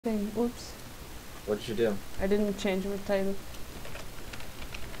thing. Oops. What did you do? I didn't change my title.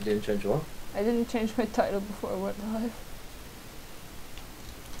 You didn't change what? I didn't change my title before I went live.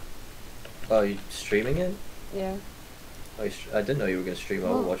 Oh, you streaming it? Yeah. Oh, I didn't know you were going to stream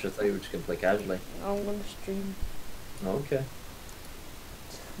Oh. Overwatch. I thought you were just going to play casually. I'm gonna stream. Oh, okay.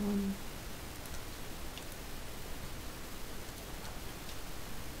 It's fun.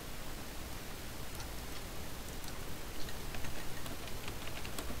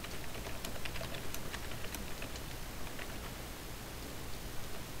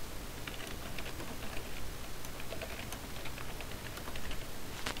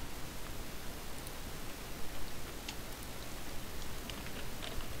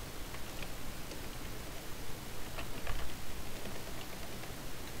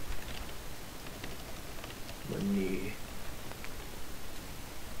 Money.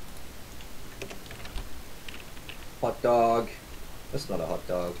 Hot dog. That's not a hot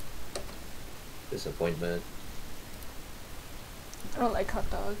dog. Disappointment. I don't like hot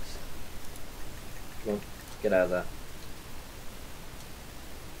dogs. Come on, get out of there.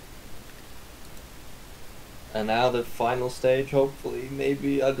 And now the final stage, hopefully,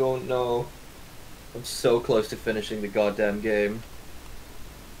 maybe, I don't know. I'm so close to finishing the goddamn game.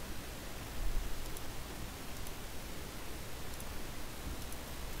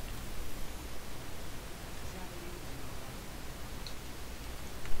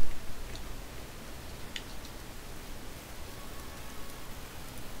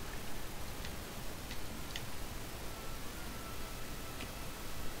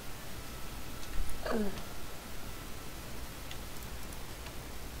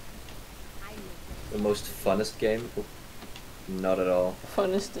 The most funnest game? Not at all.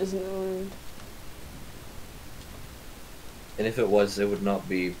 Funnest isn't a word. And if it was, it would not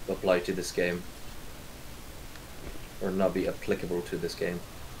be applied to this game. Or not be applicable to this game.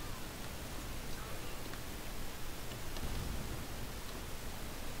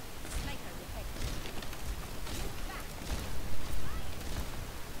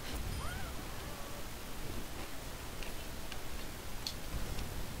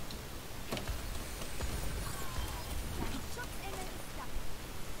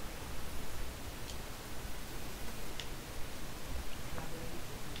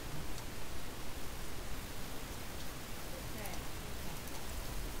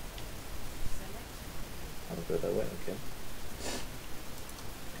 I'll go that way, okay.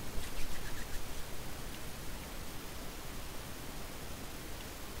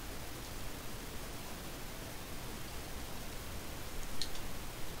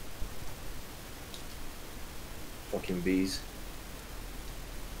 Fucking bees.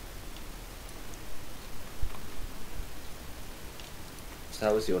 So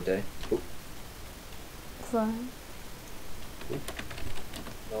how was your day? Oh. Fine.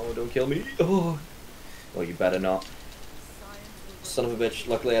 No, don't kill me. Oh. Oh, you better not. Son of a bitch.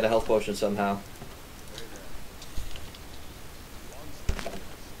 Luckily I had a health potion somehow.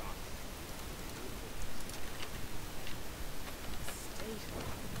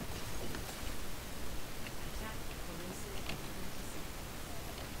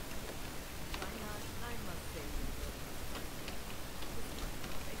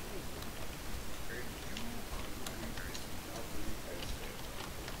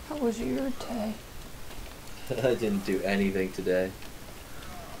 How was your day? I didn't do anything today.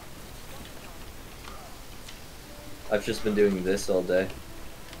 I've just been doing this all day.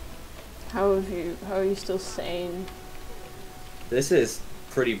 How are you still sane? This is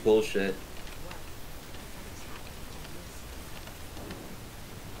pretty bullshit.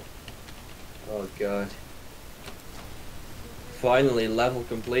 Oh god. Finally, level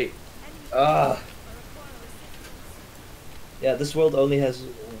complete. Ah! Yeah, this world only has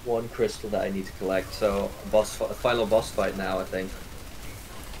one crystal that I need to collect, so a final boss fight now, I think.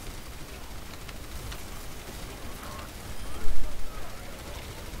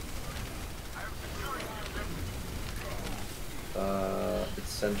 It's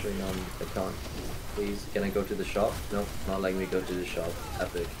centering on the can't. Please, can I go to the shop? No, not letting me go to the shop.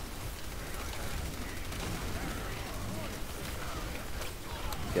 Epic.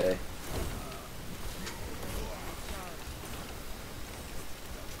 Okay.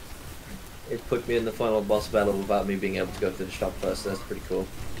 It put me in the final boss battle without me being able to go to the shop first. That's pretty cool.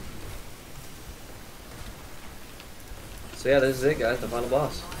 So yeah, this is it, guys. The final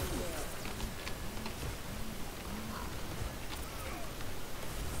boss.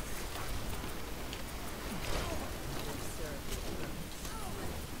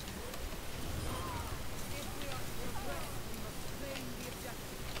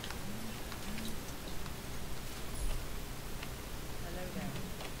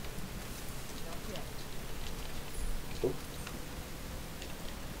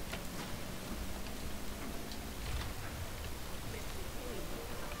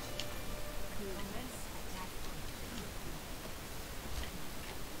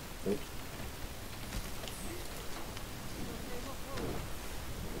 Oops.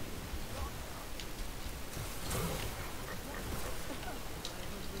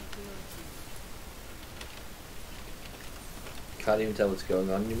 Can't even tell what's going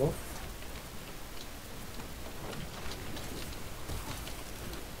on anymore.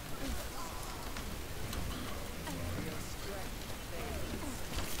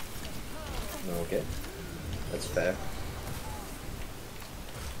 Okay, that's fair.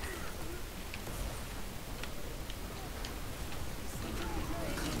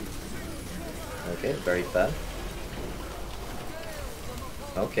 Okay, very fair.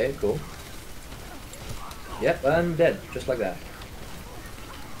 Okay, cool. Yep, I'm dead, just like that.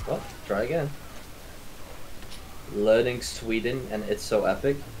 Well, try again. Learning Sweden and it's so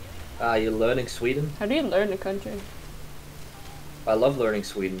epic. Ah, you're learning Sweden? How do you learn a country? I love learning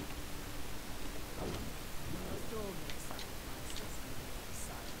Sweden.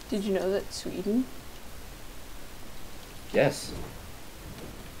 Did you know that Sweden? Yes.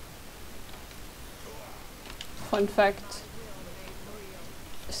 Fun fact.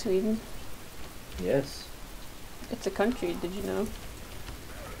 Sweden. Yes. It's a country, did you know?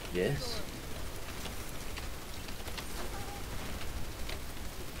 Yes.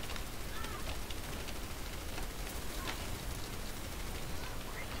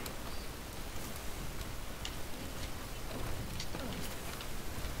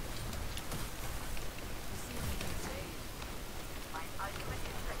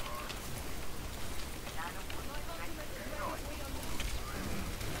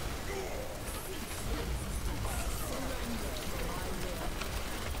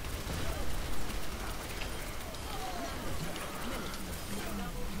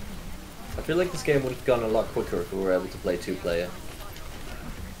 I feel like this game would have gone a lot quicker if we were able to play 2-player.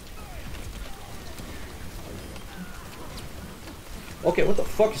 Okay, what the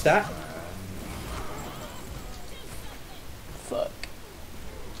fuck is that? Fuck.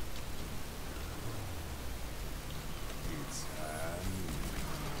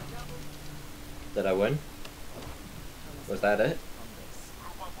 Did I win? Was that it?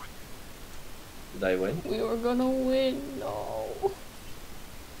 Did I win? We were gonna win, no.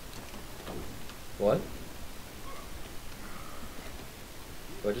 What?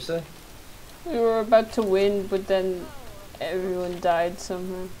 What'd you say? We were about to win, but then everyone died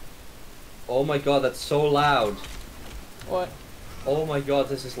somehow. Oh my god, that's so loud. What? Oh my god,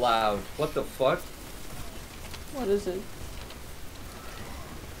 this is loud. What the fuck? What is it?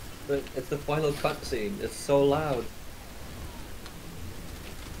 It's the final cutscene. It's so loud.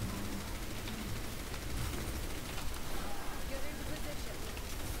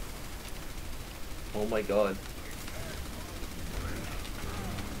 Oh my god.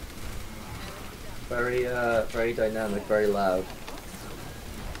 Very dynamic, very loud.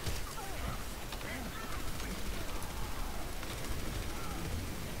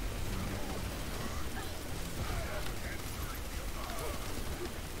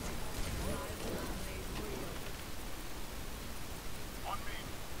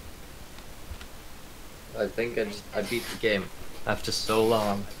 I think I beat the game after so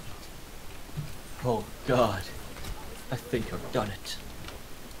long. Oh god. I think I've done it.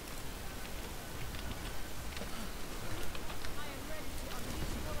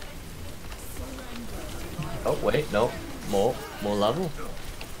 Oh wait, no. More level.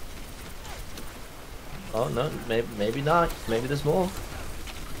 Oh no, maybe not. Maybe there's more.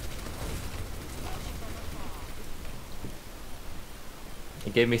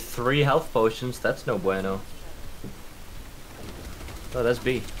 It gave me 3 health potions, that's no bueno. Oh, that's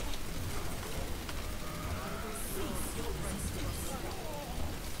B.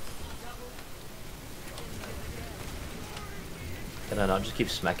 Can I not just keep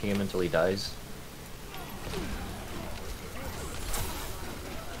smacking him until he dies?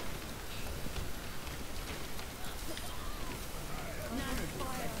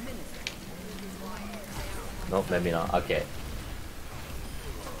 Nope, maybe not. Okay.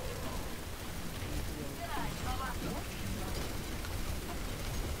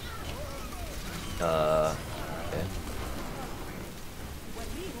 Okay.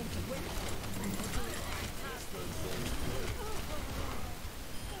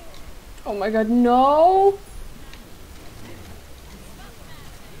 Oh my god, no!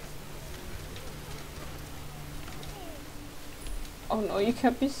 Oh no, you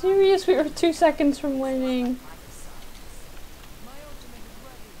can't be serious. We were 2 seconds from winning.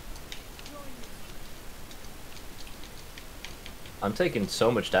 I'm taking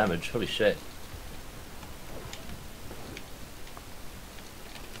so much damage, holy shit.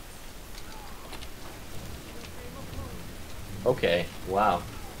 Okay, wow.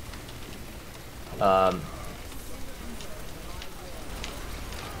 Um,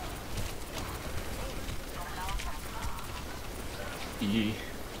 ye-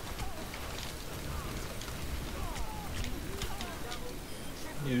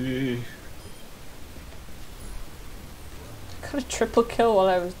 ye- Got a triple kill while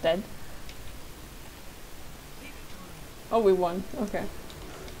I was dead. Oh, we won. Okay.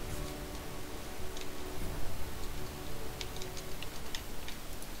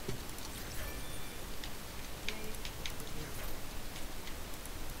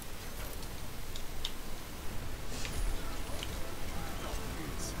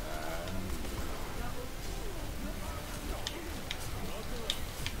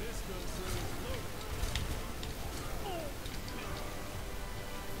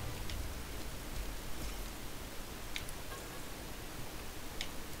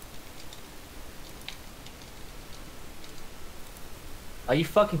 Are you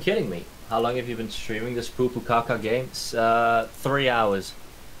fucking kidding me? How long have you been streaming this poo poo caca game? 3 hours.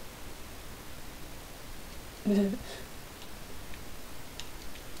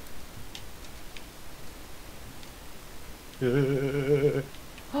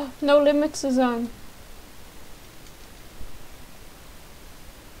 No limits is on.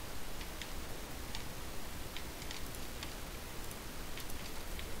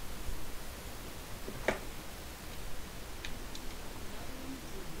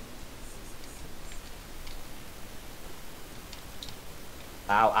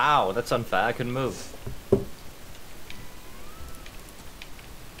 Ow, ow, that's unfair. I couldn't move.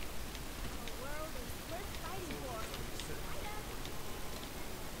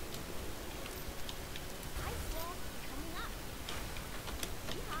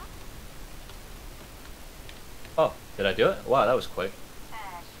 Oh, did I do it? Wow, that was quick.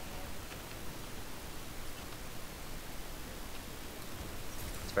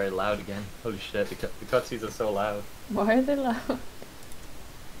 It's very loud again. Holy shit, the cutscenes are so loud. Why are they loud?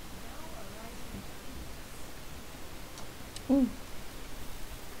 Ooh.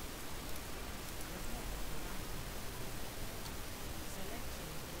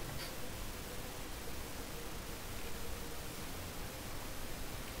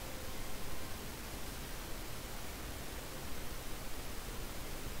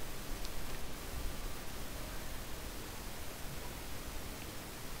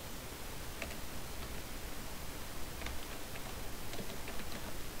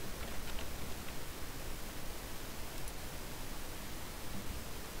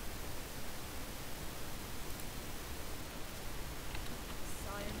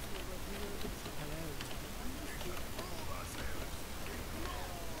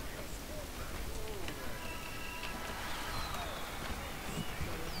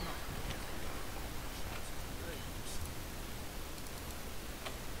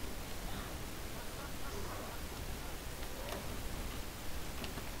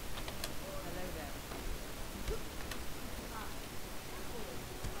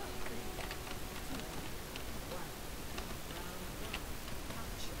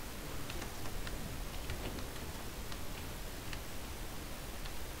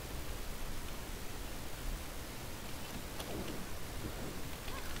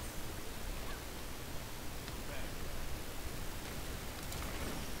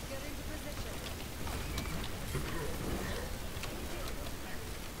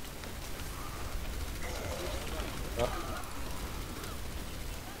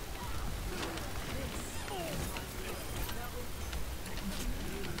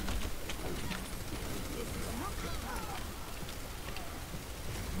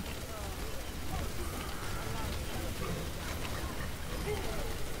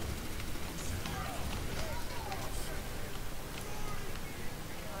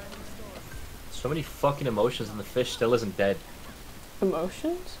 So many fucking emotions and the fish still isn't dead.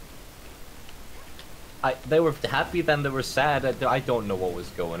 Emotions? They were happy, then they were sad. I don't know what was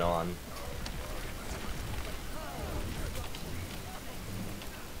going on.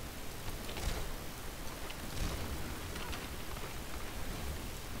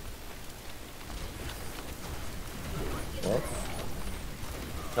 What?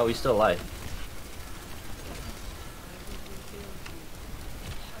 No, he's still alive.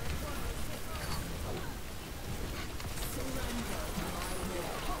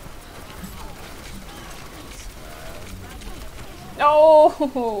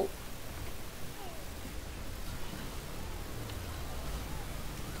 Oh!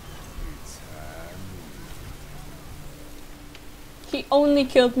 He only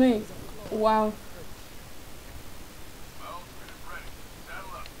killed me. Wow.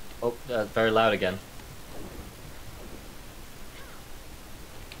 Oh, very loud again.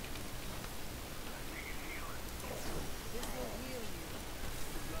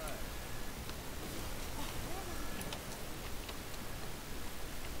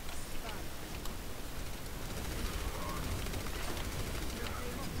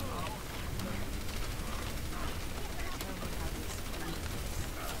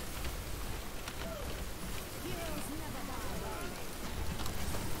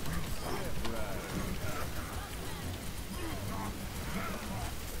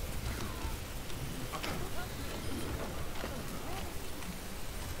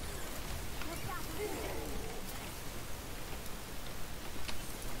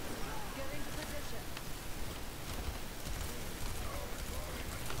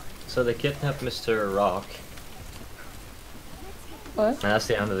 So they kidnapped Mr. Rock, What? and that's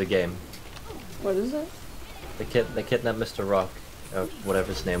the end of the game. What is it? They kidnapped Mr. Rock, or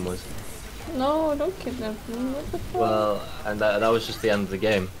whatever his name was. No, don't kidnap me. What the fuck? Well, and that was just the end of the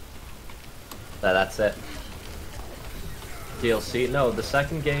game. That's it. DLC? No, the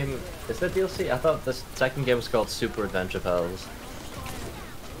second game... Is that DLC? I thought the second game was called Super Adventure Pals.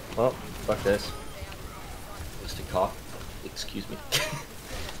 Well, fuck this. Mr. Cock. Excuse me.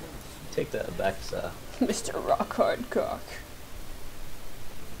 Take that back, sir. Mr. Rock Hard Cock.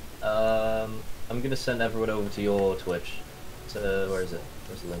 I'm gonna send everyone over to your Twitch. Where is it?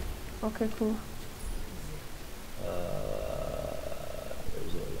 Where's the link? Okay, cool.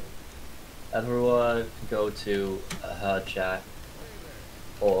 Where's the link? Everyone go to her chat,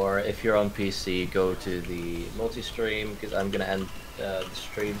 or if you're on PC, go to the multi-stream, because I'm gonna end the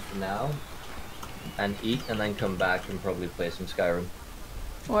stream for now, and eat, and then come back and probably play some Skyrim.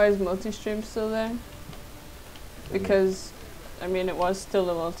 Why is multi-stream still there? Because, I mean, it was still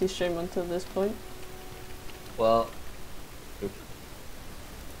a multi-stream until this point. Well,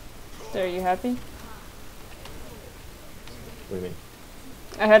 There, you happy? what do you mean?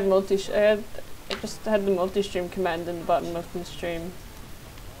 I just had the multi-stream command in the bottom of the stream,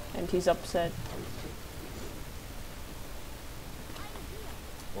 and he's upset.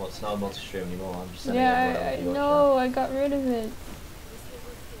 Well, it's not a multi-stream anymore. I'm just sending Yeah, everyone over I to your know. I got rid of it. chat.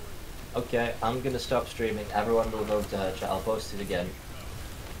 Okay, I'm gonna stop streaming. Everyone will go to her chat. I'll post it again.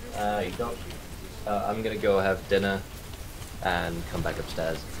 You go. I'm gonna go have dinner and come back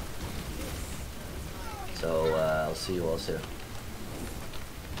upstairs. So I'll see you all soon.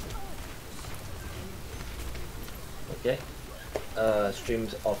 Okay.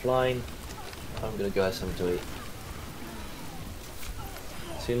 Stream's offline. I'm gonna go have something to eat.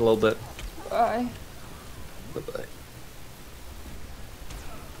 See you in a little bit. Bye. Bye bye.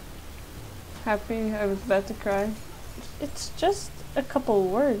 Happy? I was about to cry. It's just a couple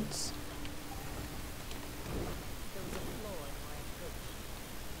words.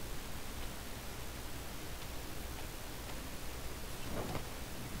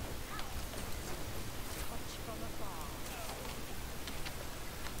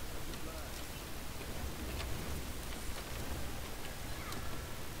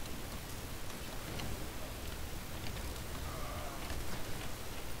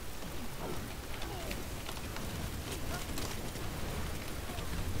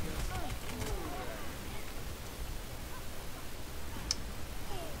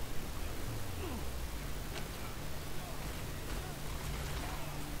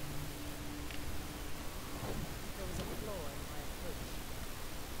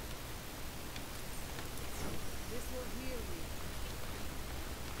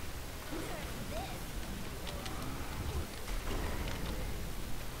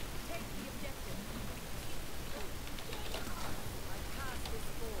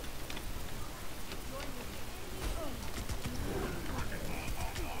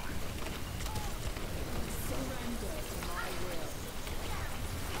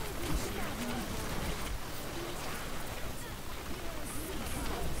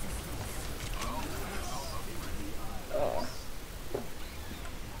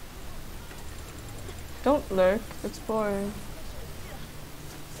 Don't lurk, it's boring.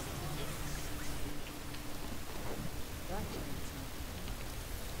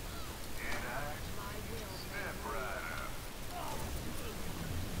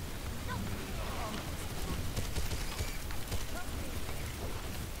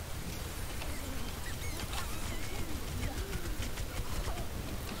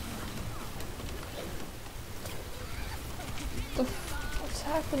 What's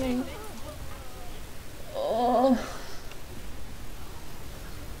happening? Oh.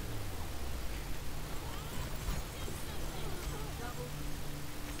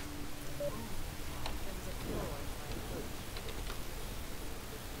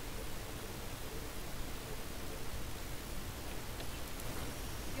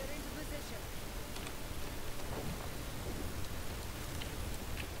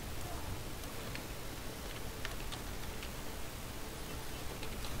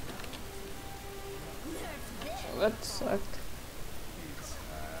 That sucked.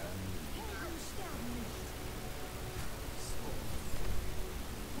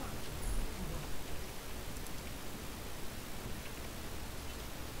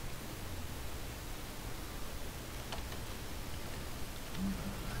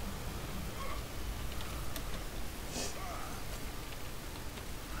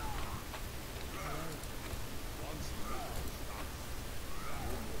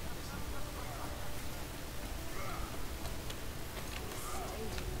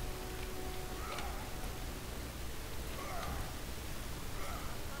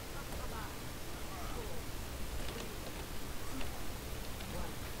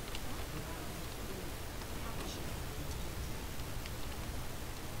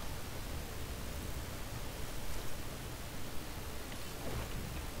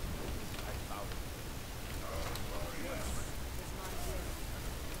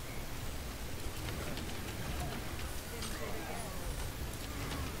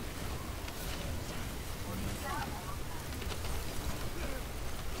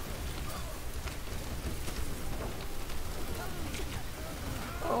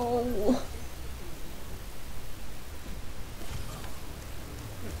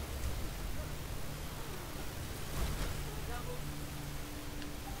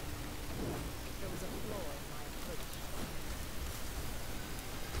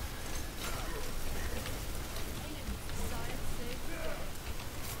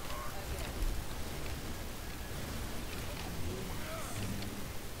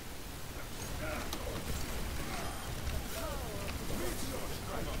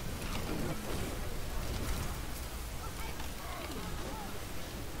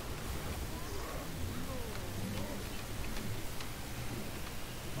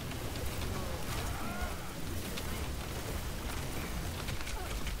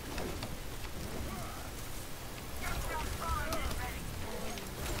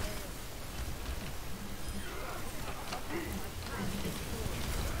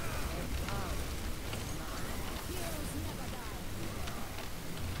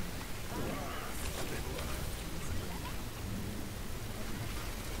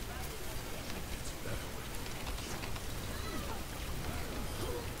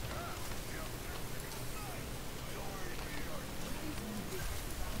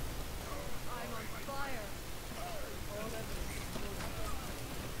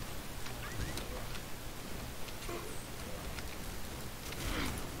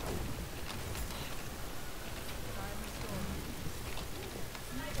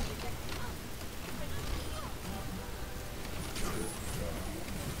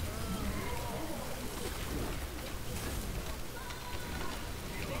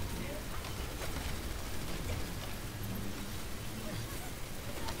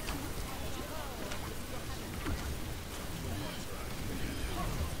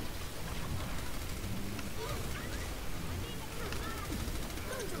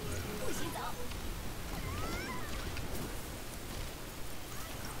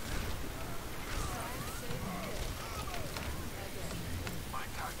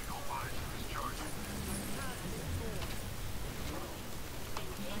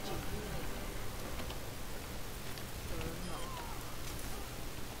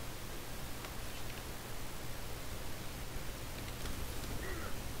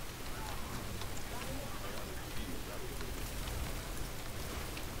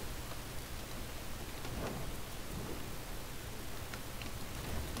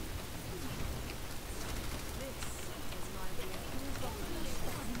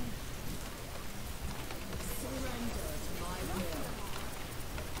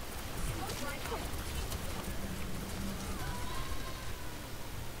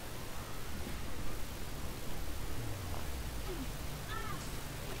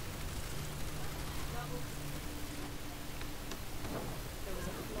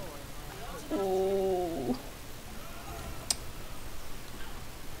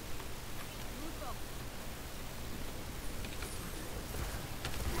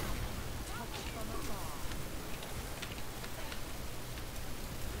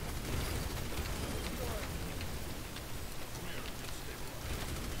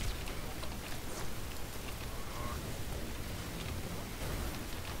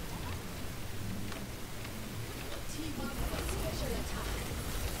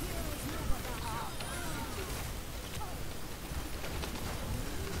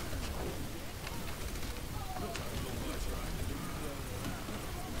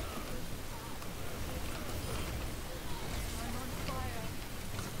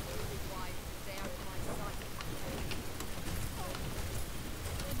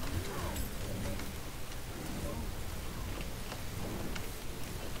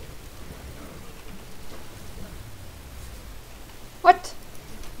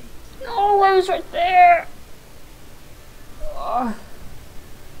 was right there! Oh.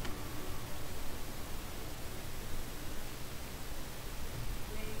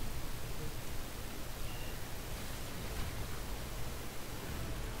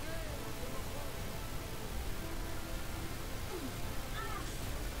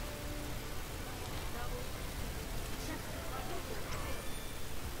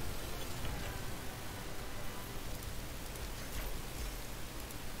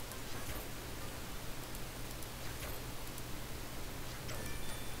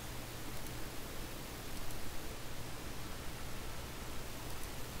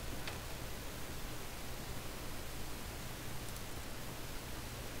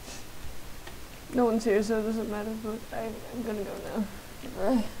 No one's here, so it doesn't matter, but I'm gonna go now.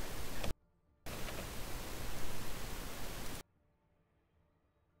 Bye.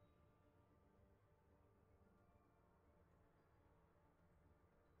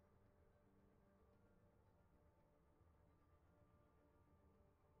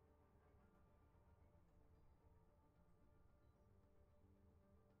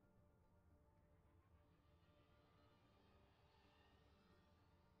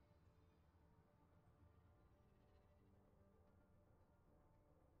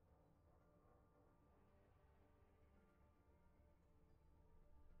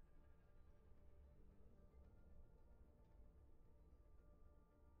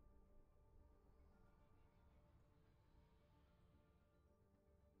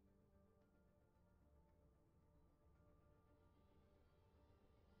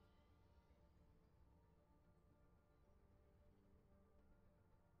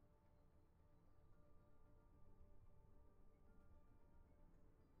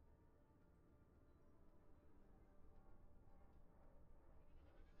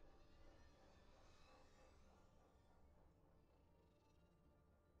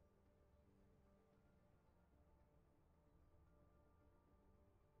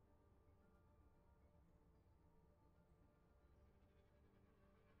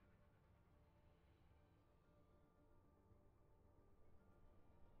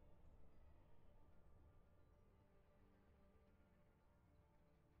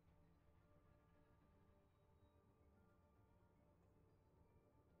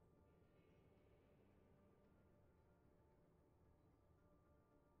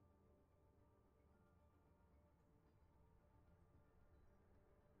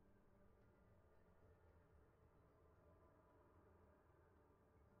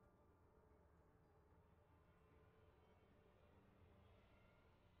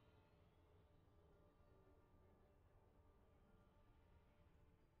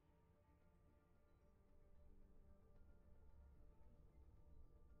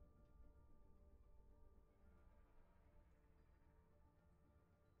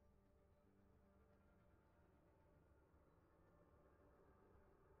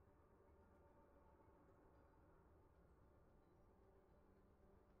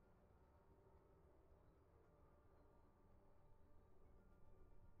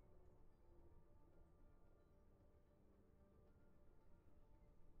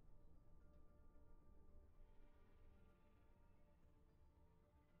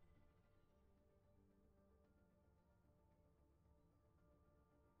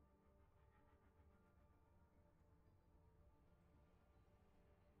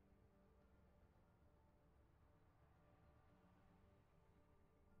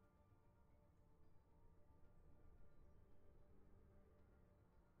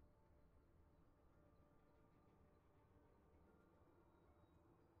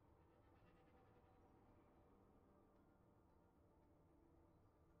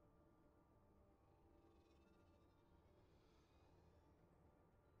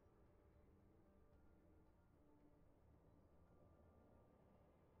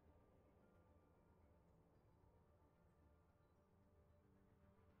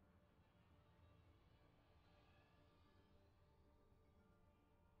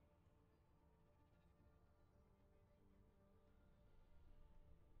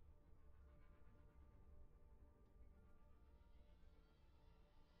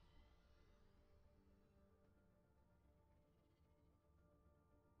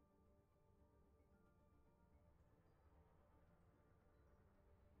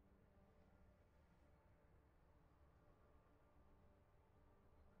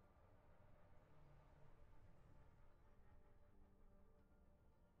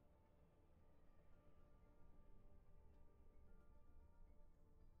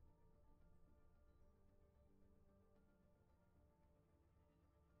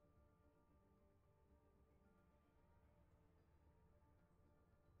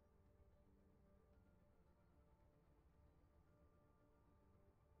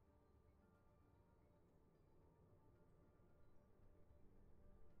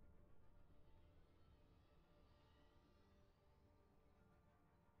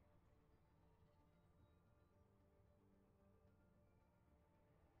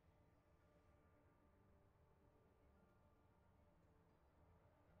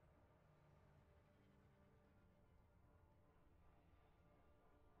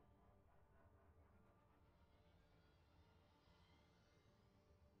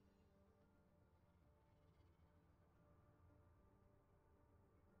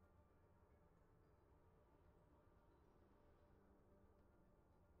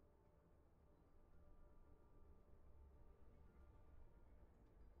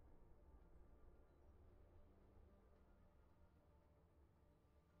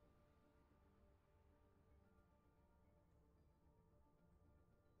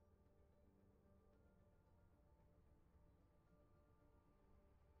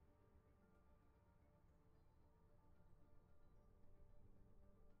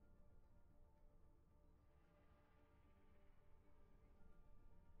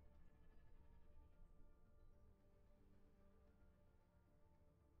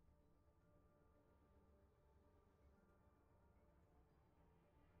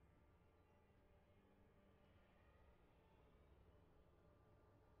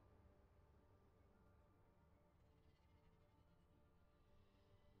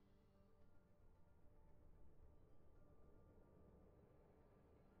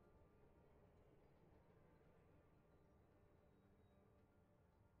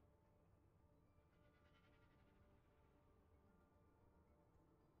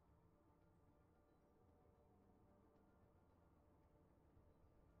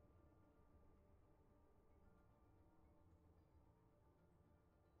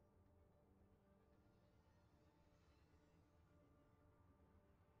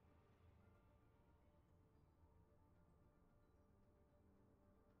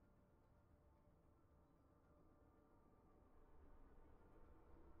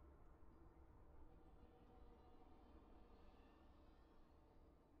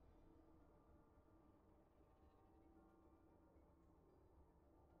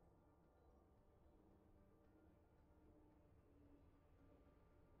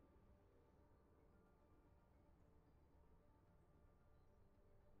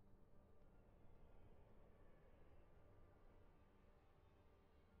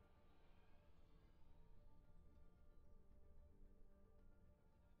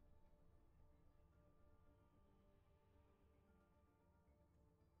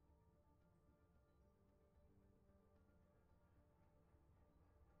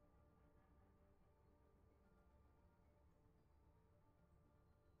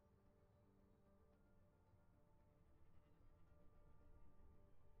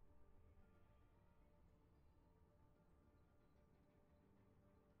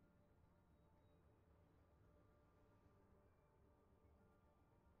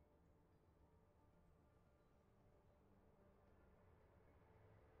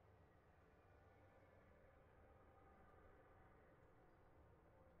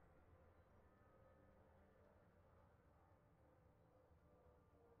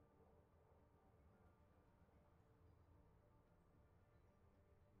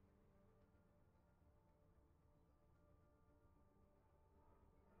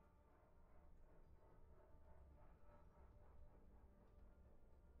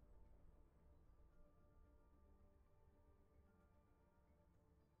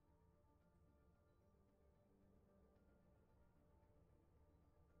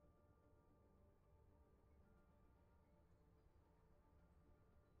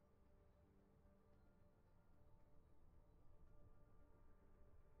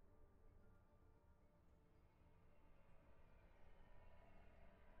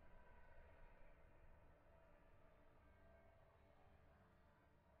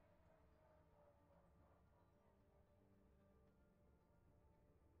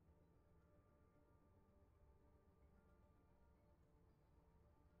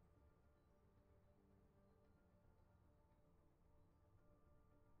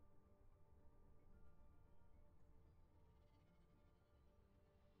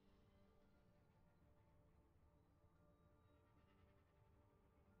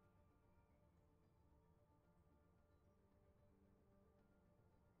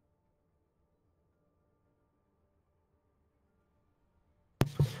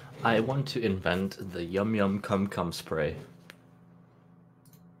 I want to invent the Yum Yum Cum Cum spray.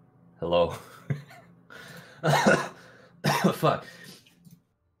 Hello. Fuck.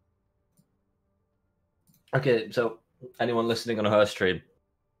 Okay, so anyone listening on her stream,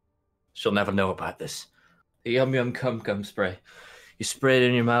 she'll never know about this. The Yum Yum Cum Cum spray. You spray it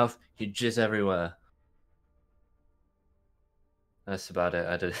in your mouth, you jizz everywhere. That's about it.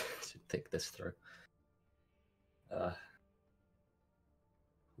 I didn't think this through.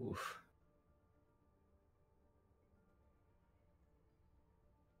 Oof.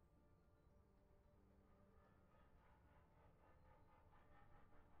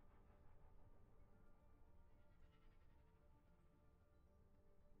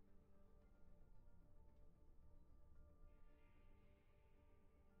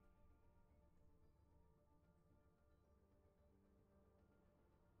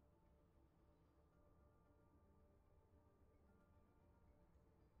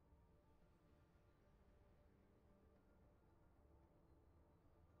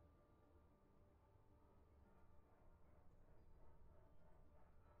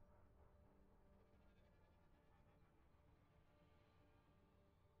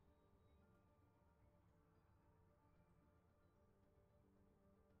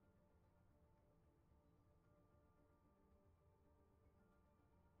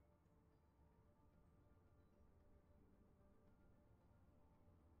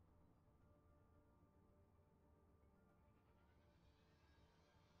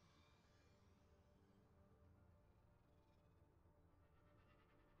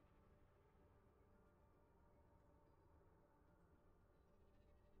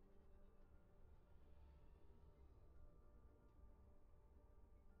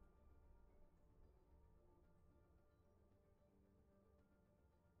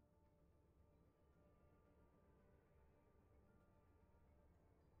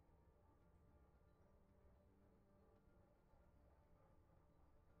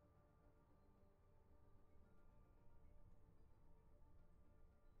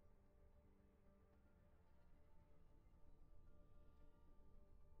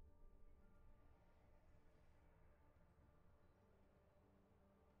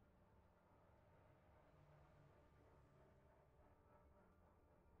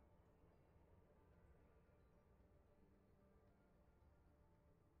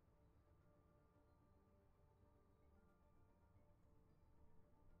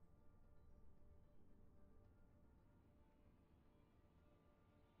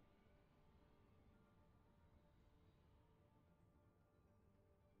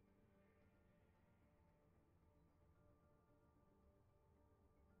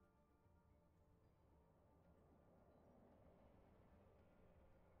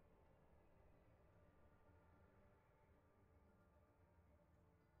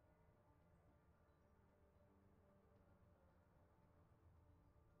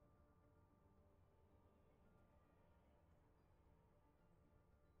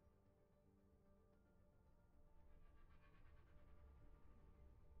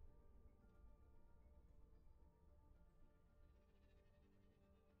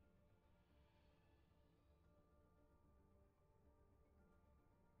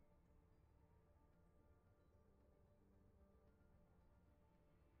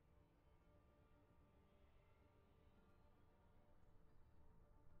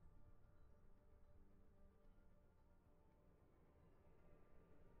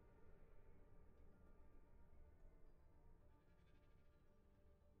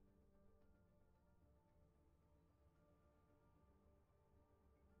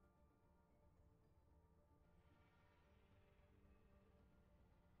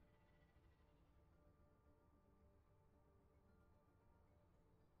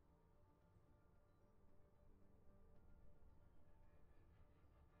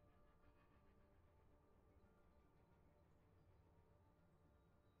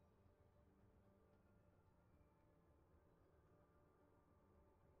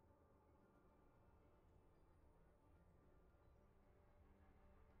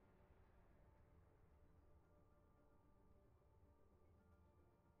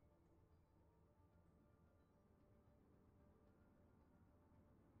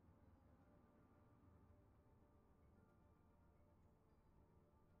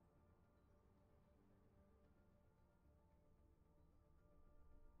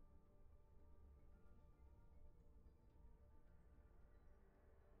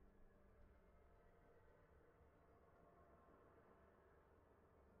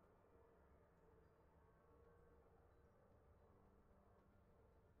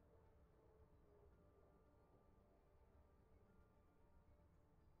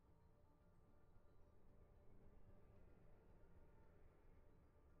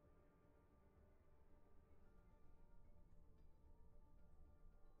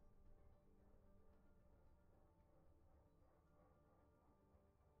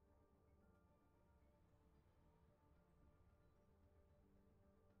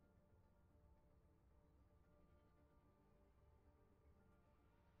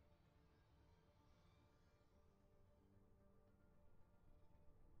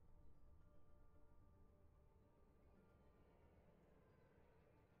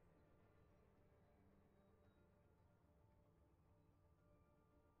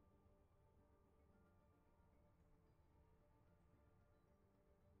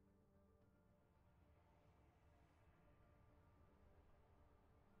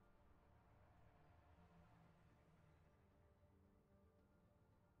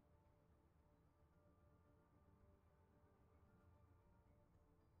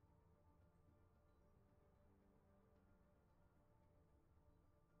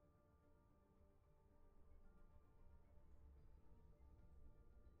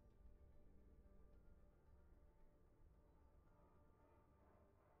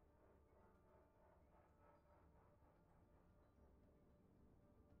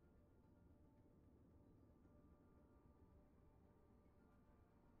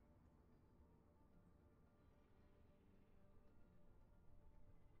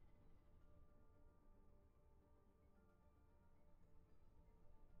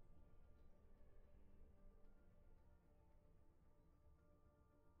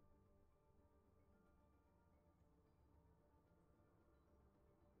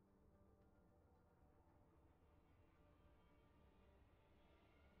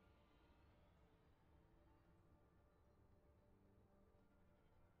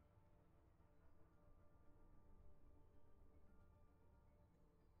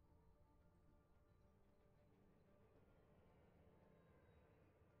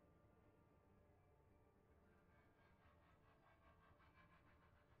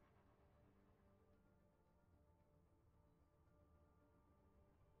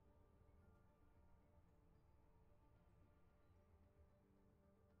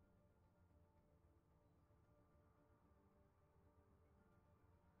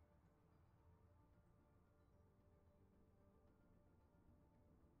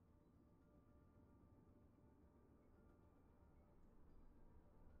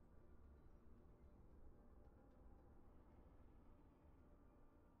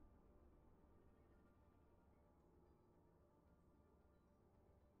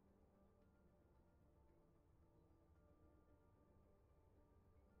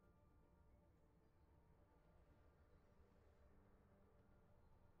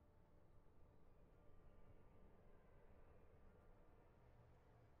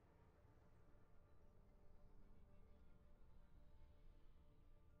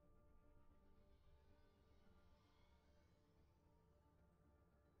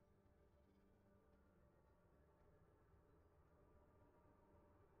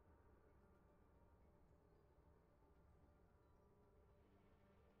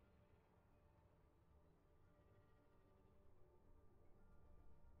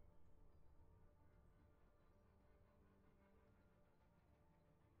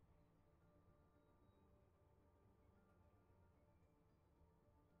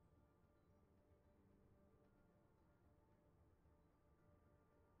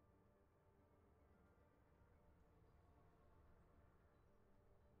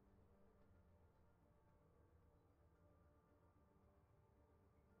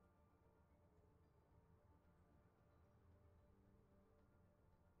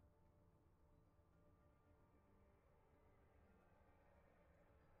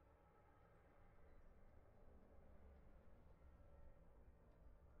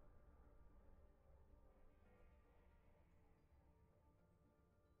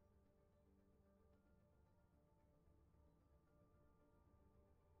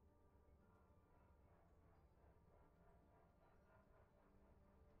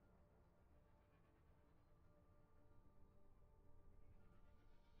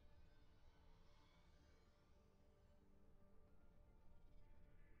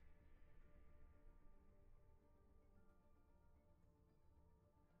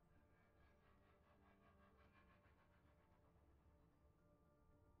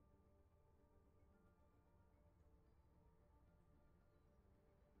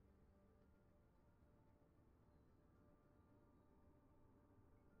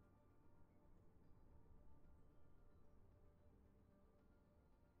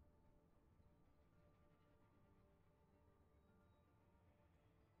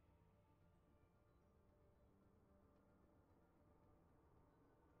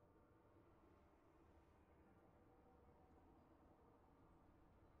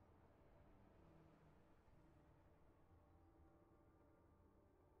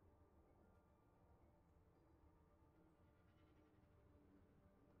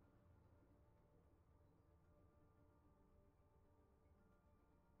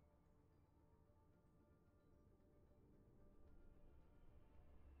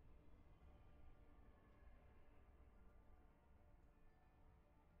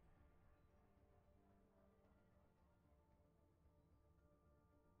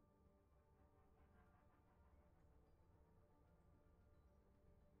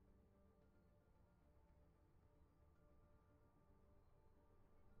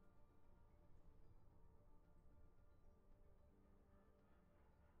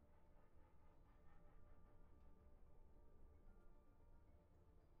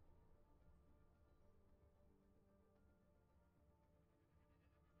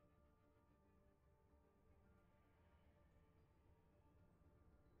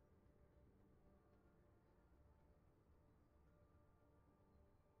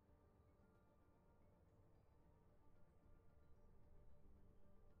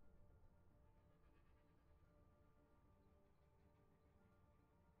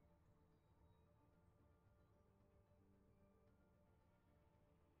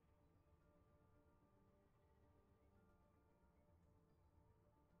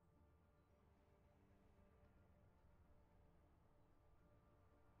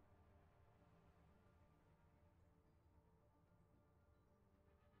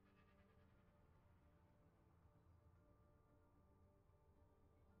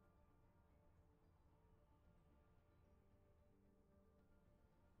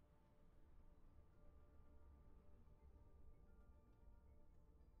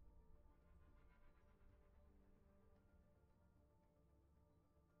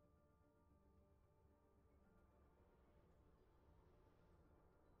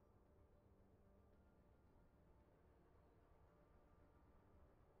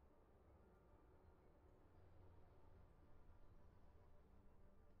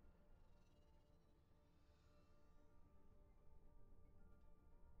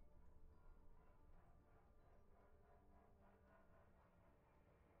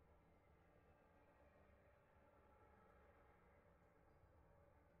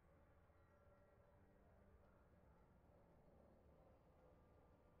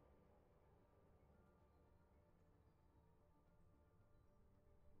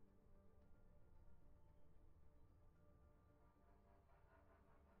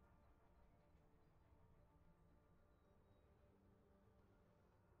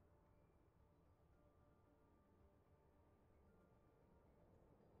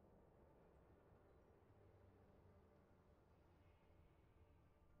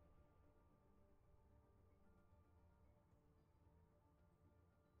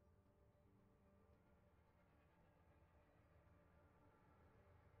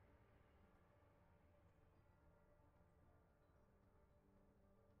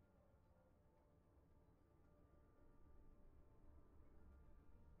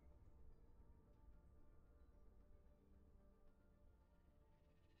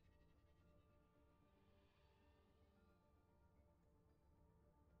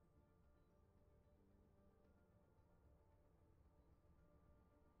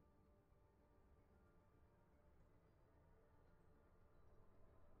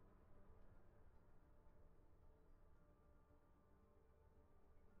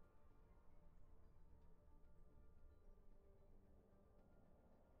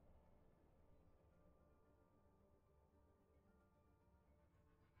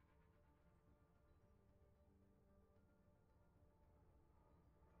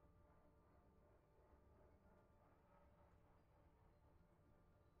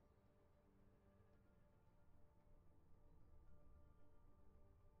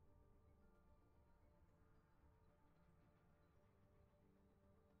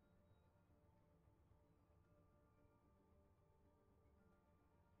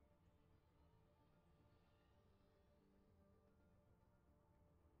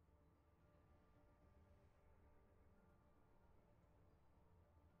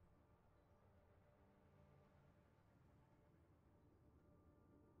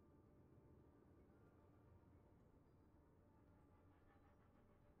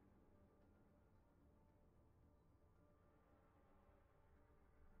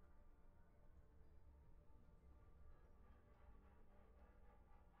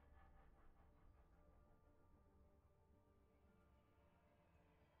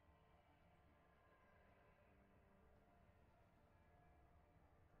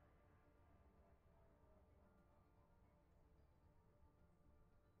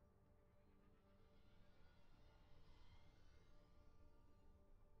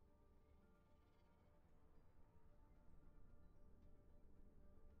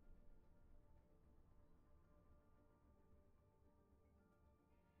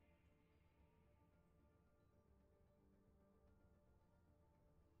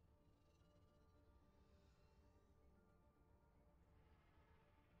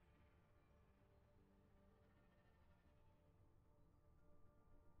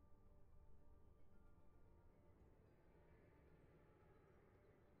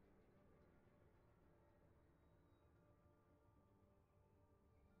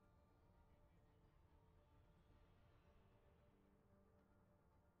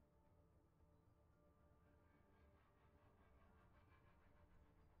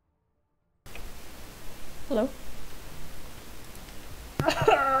 Hello?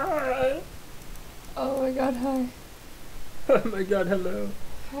 Oh my god, hi. Oh my god, hello.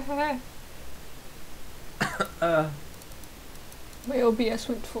 My OBS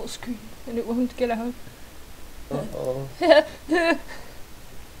went full screen and it won't get out. Uh-oh.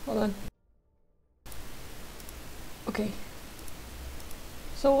 Hold on. Okay.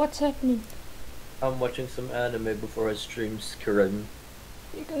 So what's happening? I'm watching some anime before I stream Skyrim.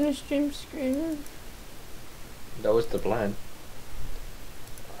 You gonna stream Scream? That was the plan.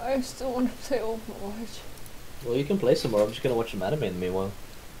 I still wanna play Overwatch. Well, you can play some more. I'm just gonna watch some anime in the meanwhile.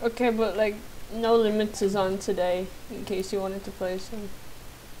 Okay, but like, No Limits is on today, in case you wanted to play some.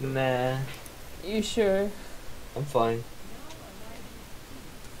 Nah, You sure? I'm fine.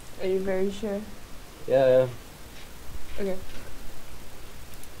 Are you very sure? Yeah. Okay.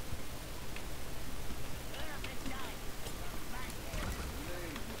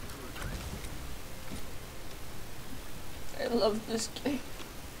 I love this game.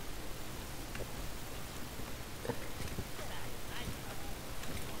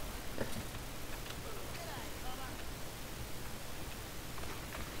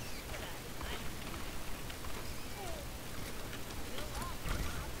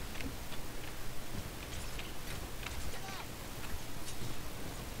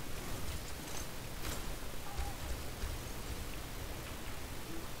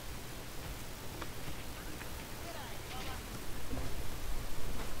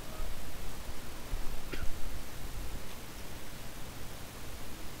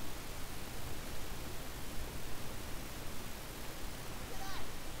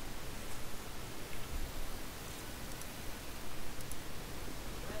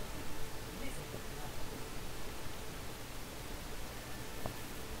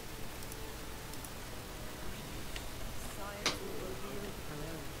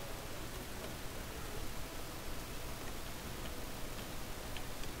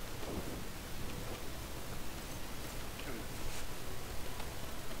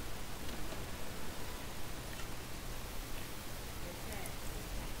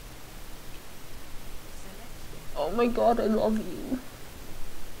 Oh my god, I love you.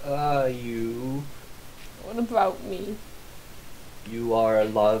 You. What about me? You are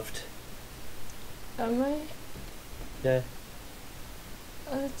loved. Am I? Yeah.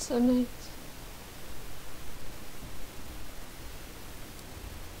 Oh, that's so nice.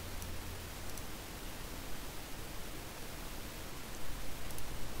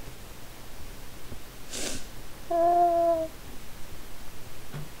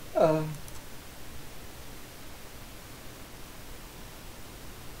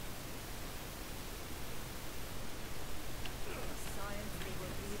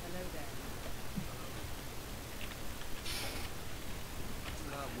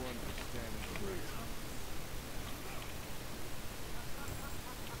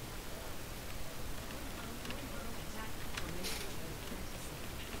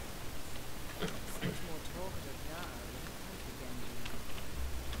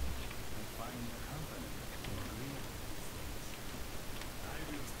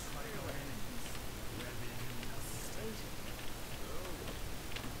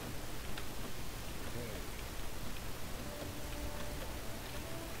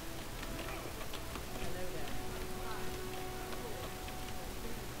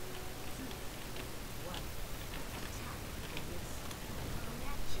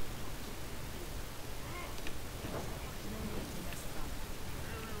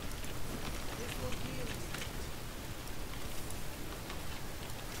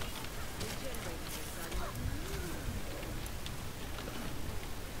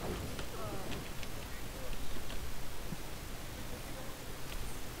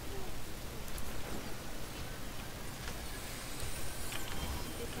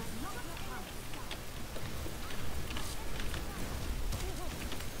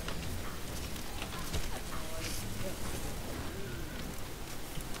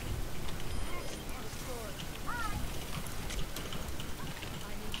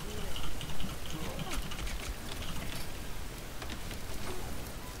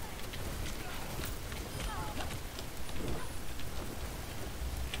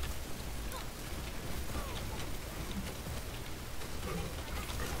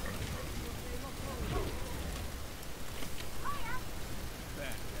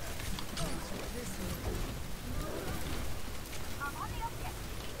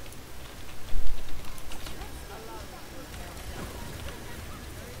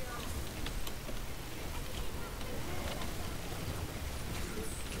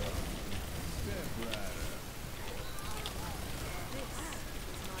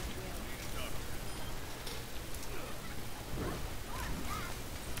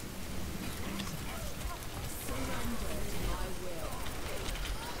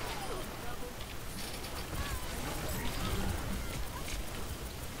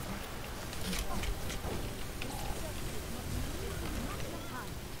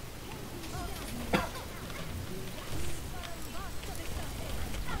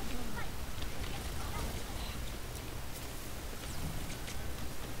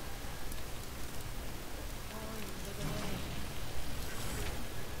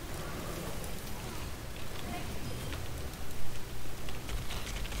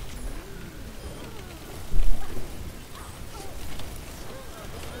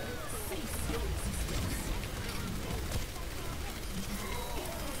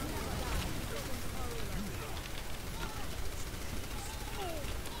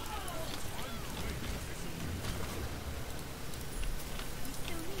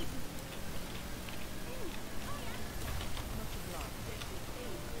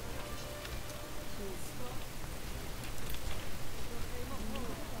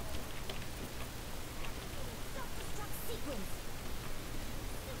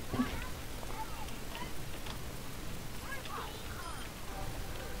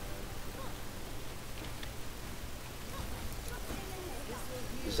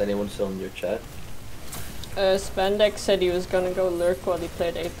 anyone still in your chat? Spandex said he was gonna go lurk while he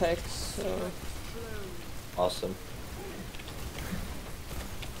played Apex, so... Awesome.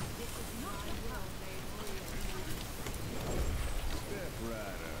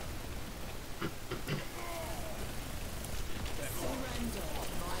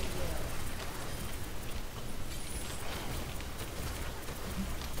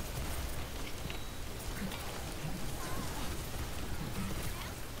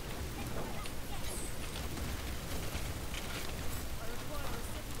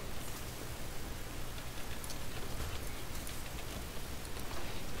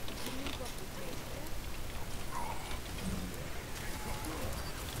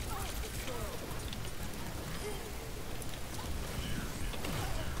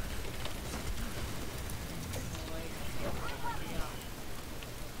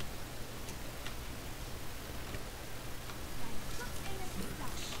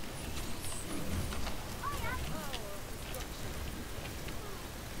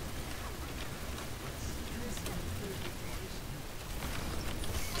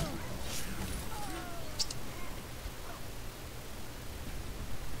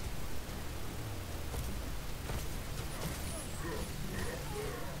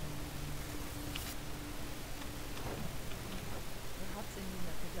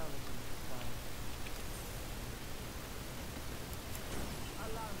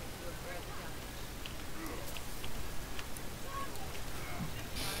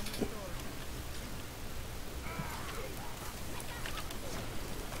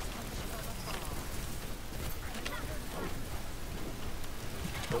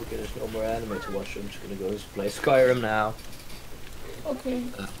 Okay, there's no more anime to watch. I'm just gonna go play Skyrim now. Okay.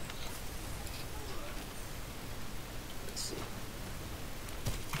 Let's see.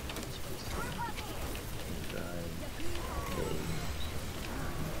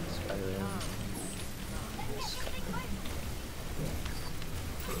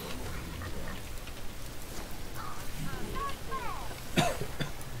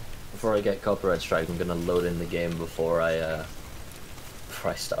 Before I get copyright strike, I'm gonna load in the game before I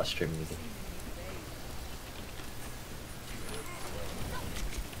start streaming again.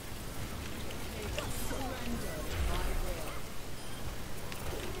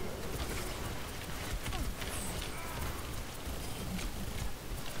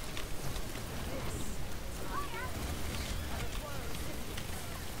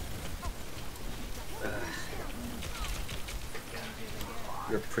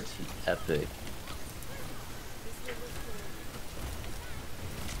 You're pretty epic.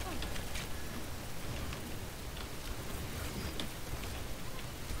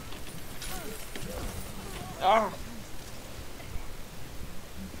 Ah!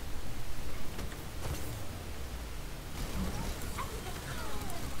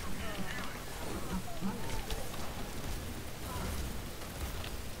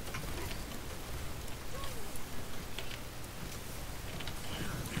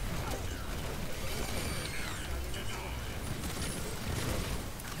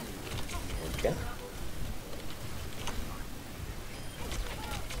 Okay.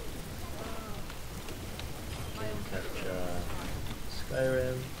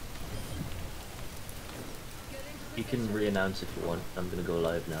 Skyrim. You can re-announce if you want. I'm gonna go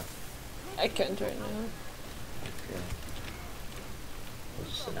live now. I can't right now. Okay. I'll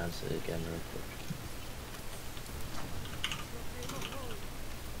just announce it again real quick.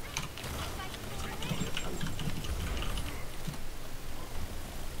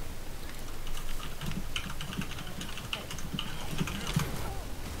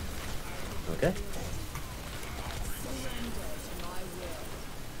 Okay.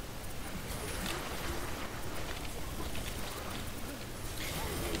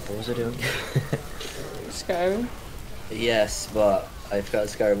 What was I doing? Skyrim? Yes, but I've got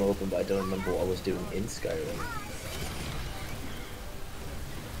Skyrim open, but I don't remember what I was doing in Skyrim.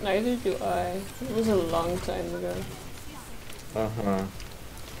 Neither do I. It was a long time ago. Uh-huh.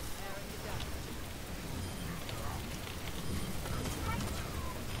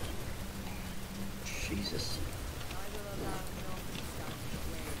 Jesus.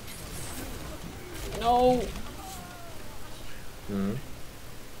 No! Hmm?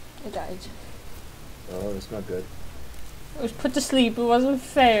 I died. Oh, that's not good. I was put to sleep, it wasn't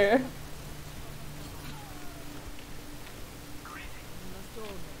fair.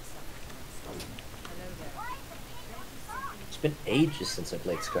 It's been ages since I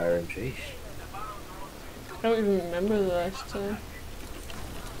played Skyrim, jeez. I don't even remember the last time.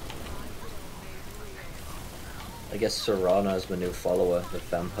 I guess Serana is my new follower, the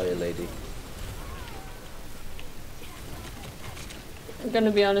vampire lady. I'm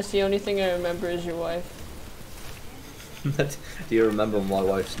gonna be honest, the only thing I remember is your wife. Do you remember my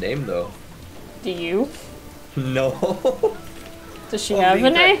wife's name though? Do you? No. Does she Oh, have a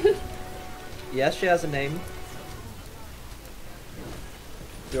being name? Yes, she has a name.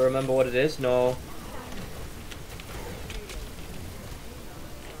 Do you remember what it is? No.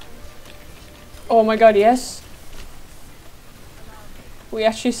 Oh my god, yes. We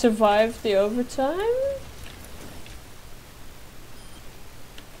actually survived the overtime?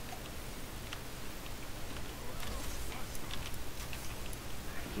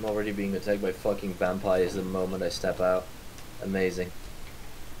 I'm already being attacked by fucking vampires the moment I step out. Amazing.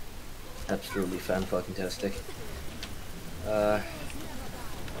 Absolutely fan-fucking-tastic.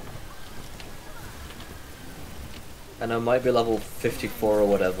 And I might be level 54 or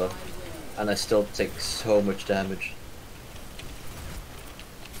whatever, and I still take so much damage.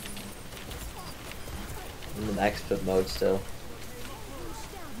 I'm in expert mode still.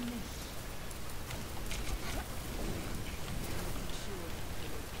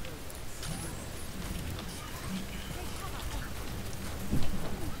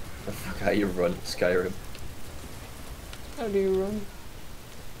 I forgot how you run Skyrim. How do you run?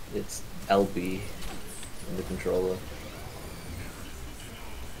 It's LB in the controller.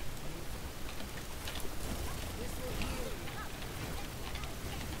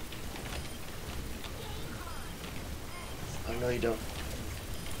 Oh no, you don't.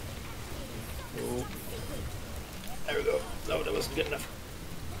 Oh. There we go. No, that wasn't good enough.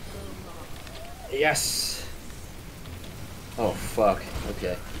 Yes! Oh fuck,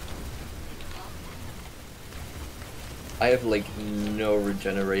 okay. I have like no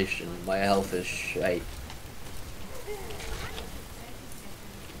regeneration. My health is shite.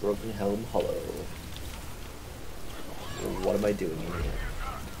 Broken Helm Hollow. What am I doing here?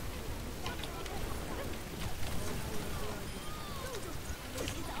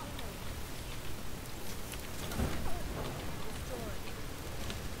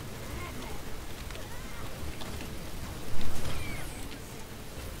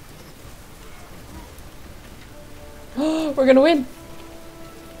 We're gonna win!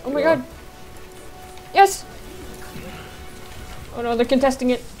 Oh my god! Yes! Oh no, they're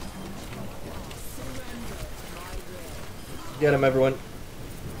contesting it. Get him, everyone.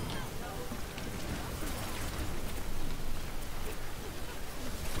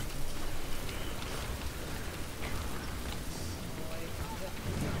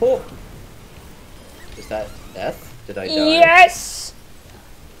 Oh! Is that death? Did I die? Yes!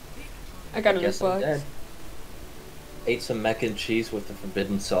 I got a loot Guess I'm box. dead. Ate some mac and cheese with the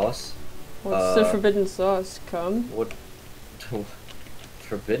forbidden sauce. What's the forbidden sauce? Come. What?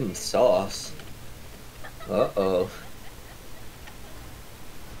 Forbidden sauce? Uh-oh.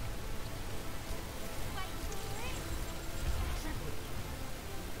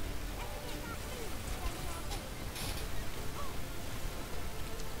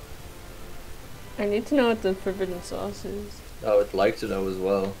 I need to know what the forbidden sauce is. I would like to know as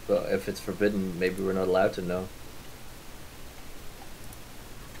well, but if it's forbidden, maybe we're not allowed to know.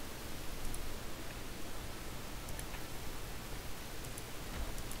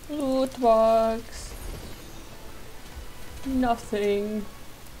 Loot box. Nothing.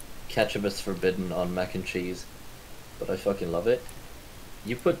 Ketchup is forbidden on mac and cheese, but I fucking love it.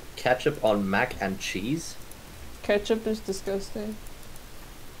 You put ketchup on mac and cheese? Ketchup is disgusting.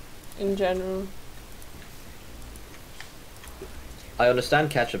 In general. I understand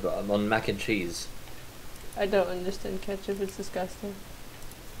ketchup on mac and cheese. I don't understand ketchup, it's disgusting.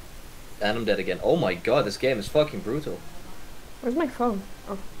 And I'm dead again. Oh my god, this game is fucking brutal. Where's my phone?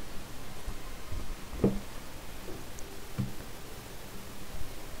 Oh.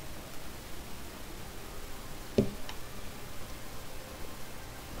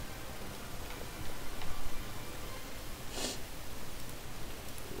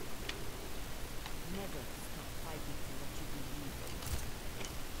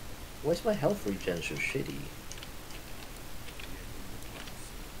 Why's my health regen so shitty?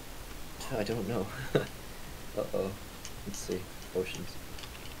 I don't know. Uh-oh. Let's see. Potions.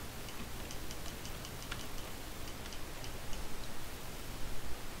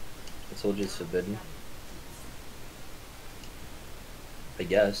 I told you it's forbidden. I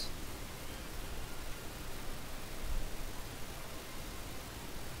guess.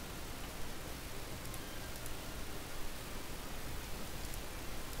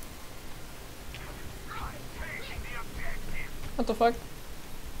 What the fuck?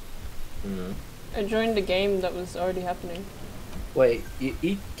 Mm-hmm. I joined the game that was already happening. Wait, you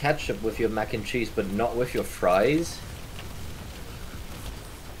eat ketchup with your mac and cheese, but not with your fries?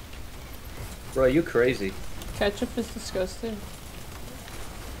 Bro, you crazy. Ketchup is disgusting.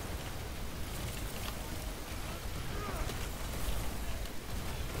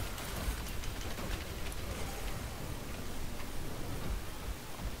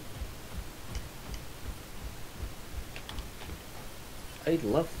 I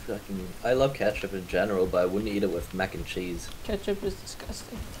love ketchup in general, but I wouldn't eat it with mac and cheese. Ketchup is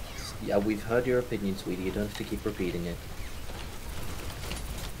disgusting. Yeah, we've heard your opinion, sweetie. You don't have to keep repeating it.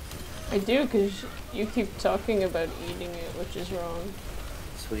 I do, because you keep talking about eating it, which is wrong.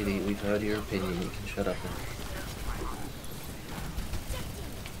 Sweetie, we've heard your opinion. You can shut up now.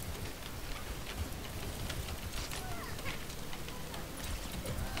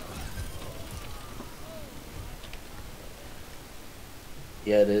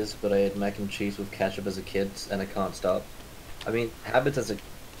 Yeah, it is, but I had mac and cheese with ketchup as a kid, and I can't stop. I mean, habits as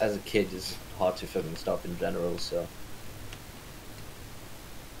a kid is hard to fucking stop in general, so...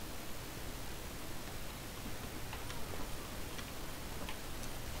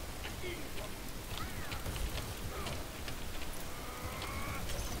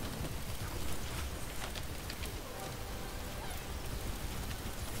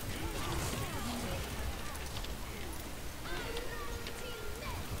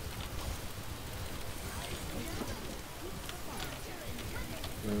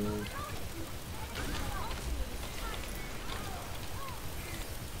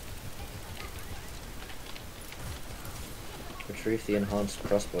 Retrieve the enhanced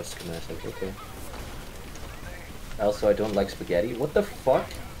crossbow schematic, okay. Also, I don't like spaghetti. What the fuck?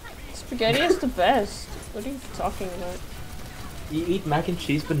 Spaghetti is the best. What are you talking about? You eat mac and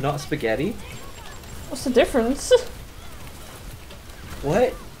cheese but not spaghetti? What's the difference?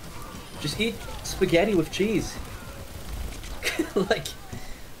 What? Just eat spaghetti with cheese. Like,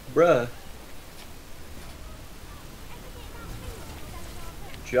 bruh.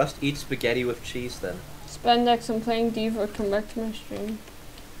 Just eat spaghetti with cheese then. Spandex, I'm playing Diva, come back to my stream.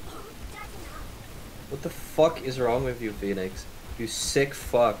 What the fuck is wrong with you, Phoenix? You sick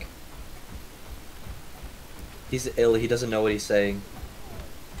fuck. He's ill, he doesn't know what he's saying.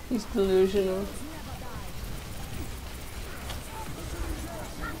 He's delusional.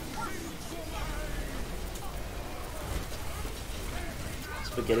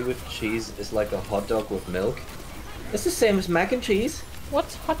 Spaghetti with cheese is like a hot dog with milk. It's the same as mac and cheese.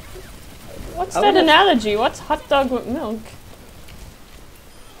 What's that analogy? What's hot dog with milk?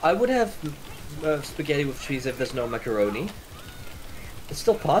 I would have spaghetti with cheese if there's no macaroni. It's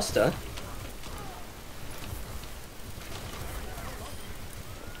still pasta.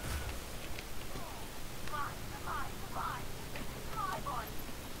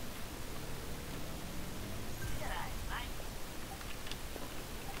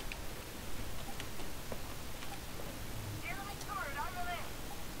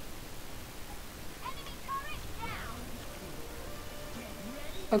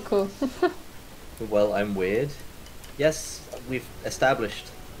 Oh, cool. Well, I'm weird. Yes, we've established.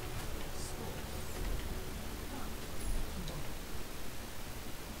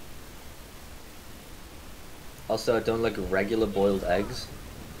 Also, I don't like regular boiled eggs.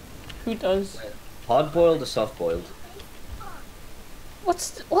 Who does? Hard boiled or soft boiled?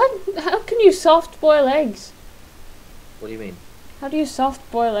 What? How can you soft boil eggs? What do you mean? How do you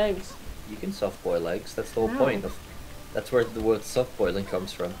soft boil eggs? You can soft boil eggs. That's the whole How? point of. That's where the word soft boiling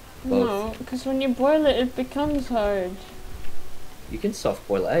comes from. Both. No, because when you boil it, it becomes hard. You can soft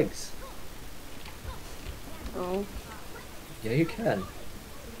boil eggs. Oh. Yeah, you can.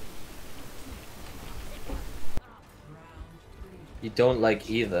 You don't like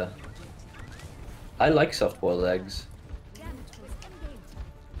either. I like soft boiled eggs.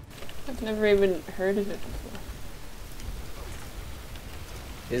 I've never even heard of it before.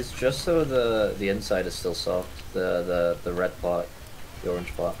 It's just so the inside is still soft. The red part, the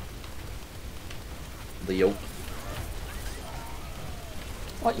orange part, the yolk.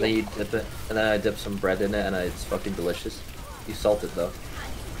 What? Then you dip it, and then I dip some bread in it, and it's fucking delicious. You salt it though.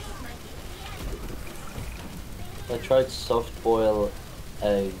 I tried soft boil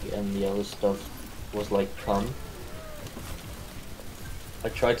egg, and the other stuff was like cum. I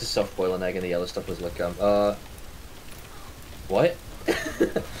tried to soft boil an egg, and the other stuff was like cum. What?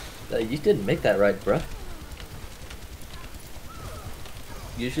 You didn't make that right, bruh.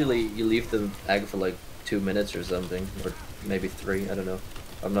 Usually you leave the egg for like 2 minutes or something, or maybe 3, I don't know.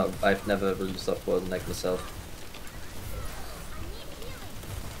 I've never really soft boiled an egg myself.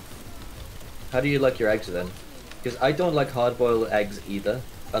 How do you like your eggs then? Because I don't like hard boiled eggs either,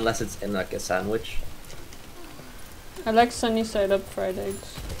 unless it's in like a sandwich. I like sunny side up fried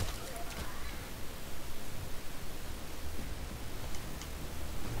eggs.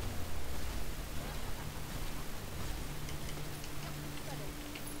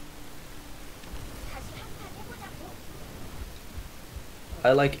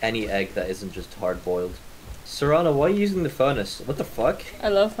 I like any egg that isn't just hard boiled. Serrano, why are you using the furnace? What the fuck? I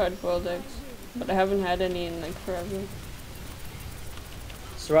love hard boiled eggs, but I haven't had any in like forever.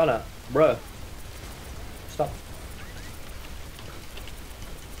 Serana, bruh. Stop.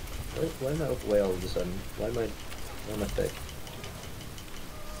 Why am I overweight all of a sudden? Why am I thick?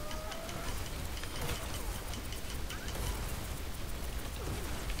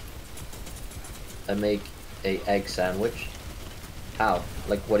 I make a egg sandwich. How?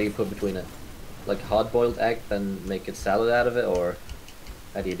 Like, what do you put between it? Like hard-boiled egg, then make it salad out of it, or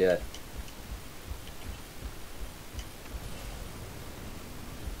how do you do it?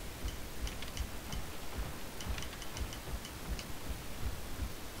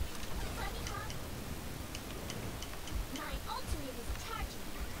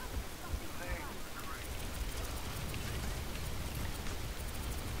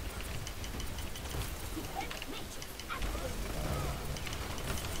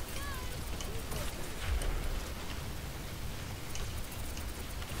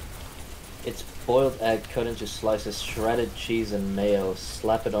 It's boiled egg cut into slices, shredded cheese and mayo,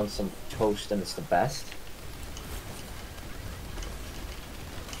 slap it on some toast and it's the best.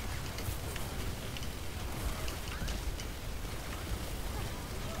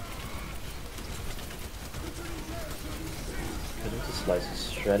 Cut into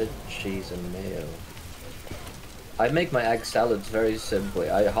slices, shredded cheese and mayo. I make my egg salads very simply.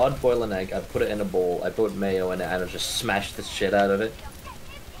 I hard boil an egg, I put it in a bowl, I put mayo in it and I just smash the shit out of it.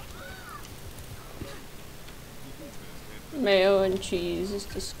 Mayo and cheese is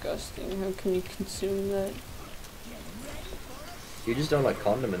disgusting. How can you consume that? You just don't like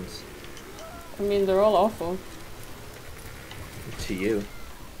condiments. I mean, they're all awful. To you.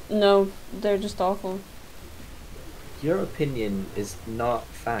 No, they're just awful. Your opinion is not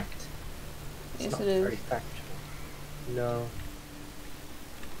fact. It's Yes, not it is. very factual. No.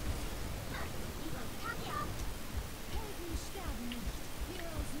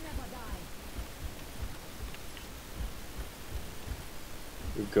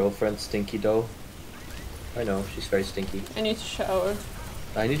 Your girlfriend stinky dough? I know, she's very stinky. I need to shower.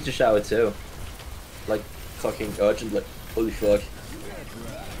 I need to shower too. Like, fucking urgent, like, holy fuck.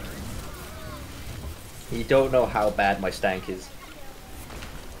 You don't know how bad my stank is.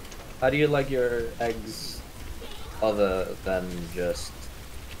 How do you like your eggs other than just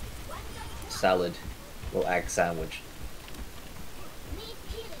salad or egg sandwich?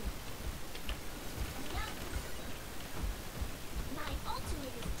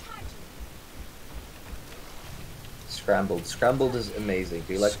 Scrambled. Scrambled is amazing.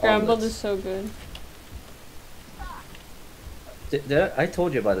 Do you like Scrambled omelets? is so good. I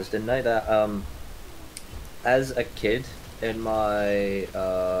told you about this, didn't I? That as a kid in my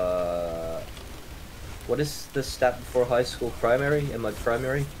what is the step before high school? Primary? In my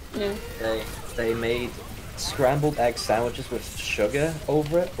primary, Yeah. they made scrambled egg sandwiches with sugar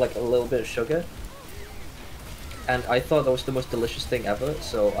over it, like a little bit of sugar. And I thought that was the most delicious thing ever,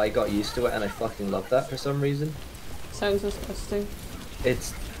 so I got used to it and I fucking love that for some reason. Sounds disgusting.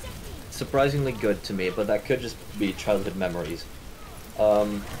 It's surprisingly good to me, but that could just be childhood memories.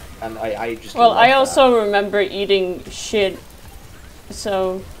 And I just Well, love I that. also remember eating shit.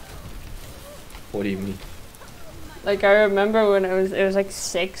 So, What do you mean? like, I remember when it was like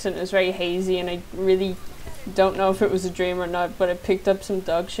 6 and it was very hazy and I really don't know if it was a dream or not, but I picked up some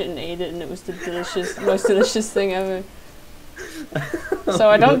dog shit and ate it and it was the most delicious thing ever. So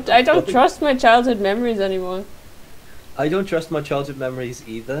I don't trust my childhood memories anymore. I don't trust my childhood memories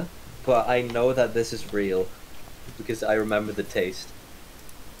either, but I know that this is real because I remember the taste.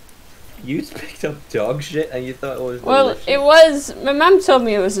 You picked up dog shit and you thought it was Well, delicious. it was. My mom told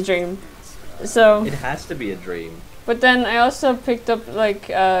me it was a dream. So, It has to be a dream. but then I also picked up like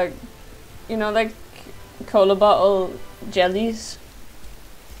you know, like cola bottle jellies.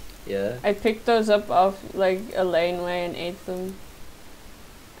 Yeah. I picked those up off like a laneway and ate them.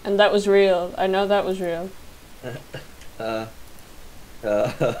 And that was real. I know that was real.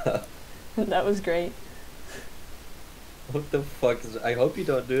 That was great. What the fuck is... I hope you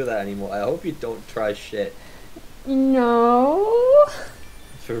don't do that anymore. I hope you don't try shit. No.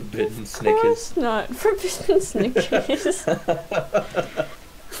 Forbidden Of Snickers. course not. Forbidden Snickers.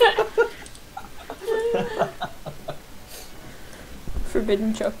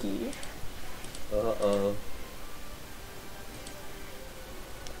 Forbidden Chucky. Uh-oh.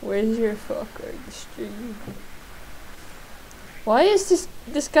 Where's your fuck registry? Why is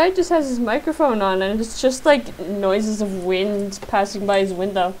this guy just has his microphone on and it's just like noises of wind passing by his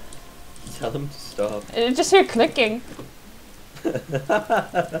window. Tell him to stop. And I just hear clicking. Shut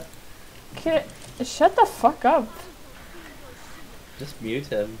the fuck up. Just mute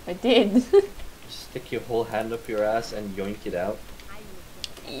him. I did. Just stick your whole hand up your ass and yoink it out.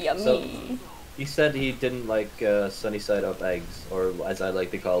 Yummy. So, He said he didn't like sunny side up eggs, or as I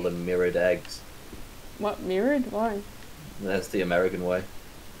like to call them, mirrored eggs. What, mirrored? Why? That's the American way.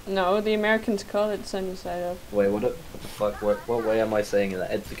 No, the Americans call it sunny side up. Wait, what the fuck? What way am I saying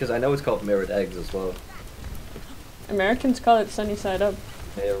that? It's because I know it's called mirrored eggs as well. Americans call it sunny side up.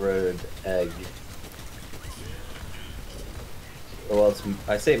 Mirrored egg. Well, it's,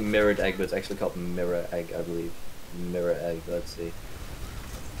 I say mirrored egg, but it's actually called mirror egg, I believe. Mirror egg, let's see.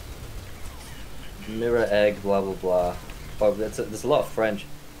 Mirror egg, blah blah blah. Oh, there's a lot of French.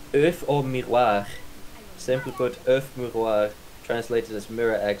 Œuf au miroir. Simply put, œuf miroir, translated as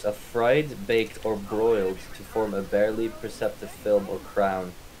mirror eggs, are fried, baked, or broiled to form a barely perceptible film or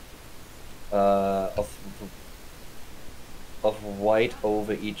crown of white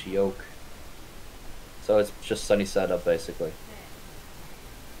over each yolk. So it's just sunny side up, basically.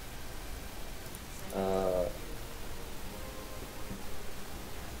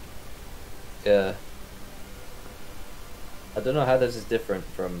 Yeah. I don't know how this is different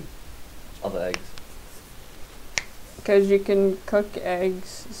from other eggs. Because you can cook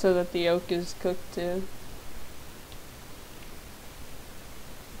eggs so that the yolk is cooked too.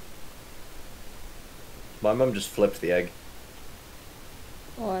 My mum just flipped the egg.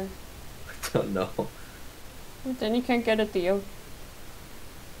 Why? I don't know. But then you can't get at the yolk.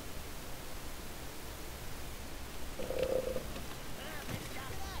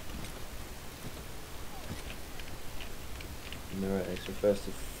 Mirror eggs refers to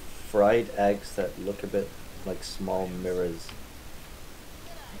fried eggs that look a bit like small mirrors.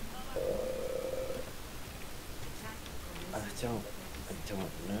 I don't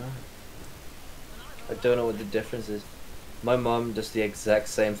know. I don't know what the difference is. My mom does the exact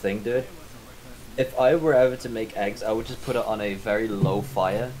same thing, dude. If I were ever to make eggs, I would just put it on a very low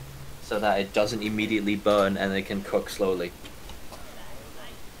fire so that it doesn't immediately burn and it can cook slowly.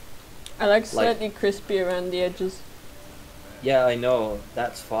 I like slightly crispy around the edges. Yeah, I know,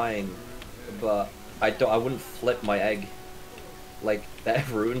 that's fine, but I wouldn't flip my egg. Like, that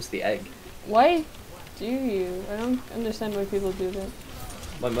ruins the egg. Why do you? I don't understand why people do that.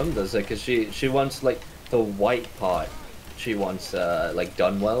 My mum does it because she wants, like, the white part, she wants, like,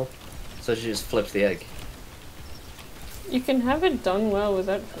 done well, so she just flips the egg. You can have it done well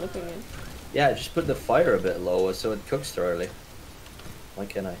without flipping it. Yeah, just put the fire a bit lower so it cooks thoroughly. Why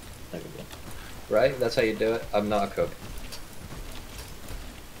can't I? There we go. Right? That's how you do it? I'm not a cook.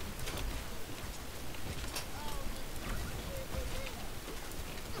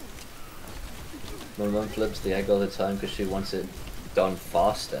 My mum flips the egg all the time because she wants it done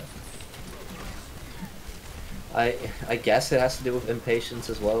faster. I guess it has to do with impatience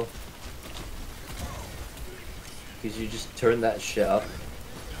as well. Because you just turn that shit up.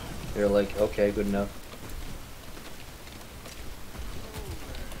 You're like, okay, good enough.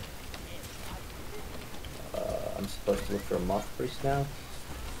 I'm supposed to look for a moth priest now.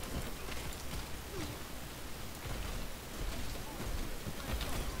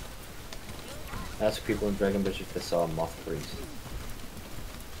 Ask people in Dragon Bridge if they saw a moth priest.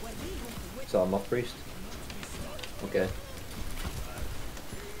 Saw a moth priest? Okay.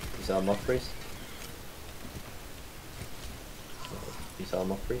 You saw a moth priest? You saw a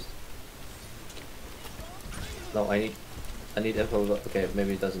moth priest? No, I need info. Okay,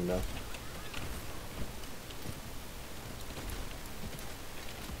 maybe he doesn't know.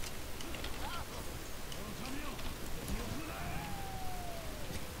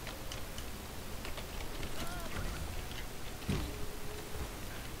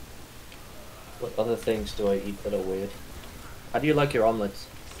 What other things do I eat that are weird? How do you like your omelets?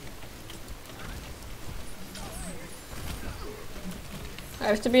 I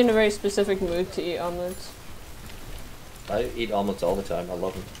have to be in a very specific mood to eat omelets. I eat omelets all the time. I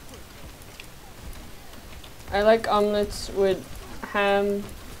love them. I like omelets with ham,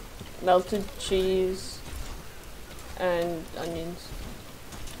 melted cheese, and onions.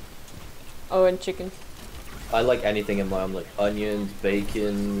 Oh, and chicken. I like anything in my omelet. Onions,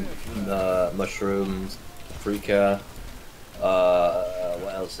 bacon, mushrooms, paprika,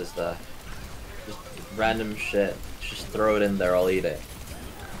 what else is there? Just random shit. Just throw it in there, I'll eat it.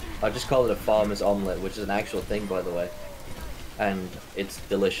 I just call it a farmer's omelet, which is an actual thing, by the way. And it's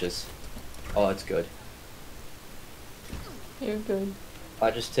delicious. Oh, it's good. You're good.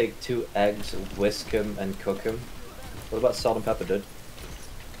 I just take 2 eggs, whisk them, and cook them. What about salt and pepper, dude?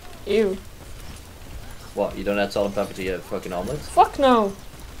 Ew. What, you don't add salt and pepper to your fucking omelets? Fuck no!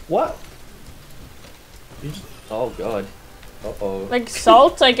 What? You just... Oh god. Uh-oh. Like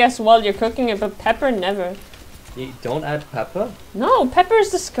salt, I guess, while you're cooking it, but pepper, never. You don't add pepper? No, pepper is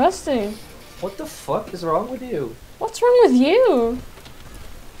disgusting. What the fuck is wrong with you? What's wrong with you?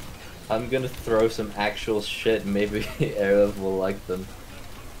 I'm gonna throw some actual shit. Maybe Eiirev will like them.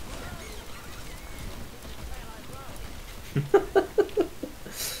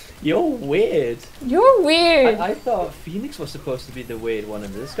 You're weird. You're weird. I thought Phoenix was supposed to be the weird one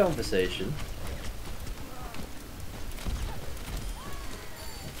in this conversation.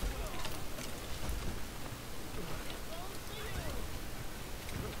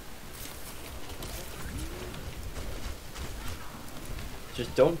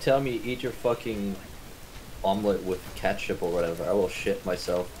 Just don't tell me eat your fucking omelet with ketchup or whatever. I will shit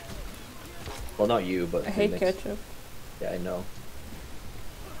myself. Well, not you, but I hate Phoenix. ketchup. Yeah, I know.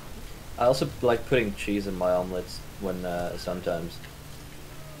 I also like putting cheese in my omelets when sometimes.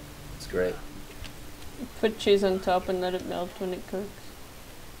 It's great. Put cheese on top and let it melt when it cooks.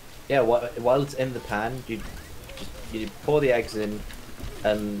 Yeah, while it's in the pan, you pour the eggs in,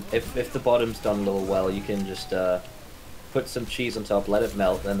 and if the bottom's done a little well, you can just put some cheese on top, let it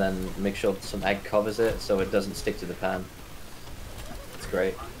melt, and then make sure some egg covers it so it doesn't stick to the pan. It's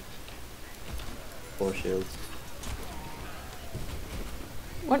great. 4 shields.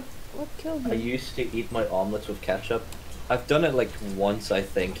 What killed I me? used to eat my omelets with ketchup. I've done it like once, I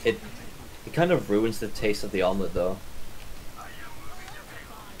think. It kind of ruins the taste of the omelet though.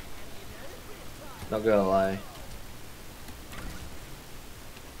 Not gonna lie.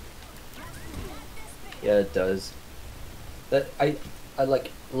 Yeah, it does. I like,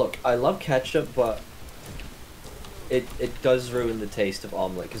 look, I love ketchup, but it does ruin the taste of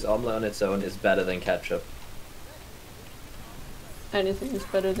omelet, because omelet on its own is better than ketchup. Anything is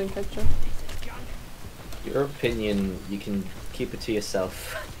better than ketchup. Your opinion, you can keep it to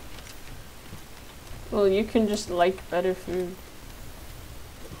yourself. Well, you can just like better food.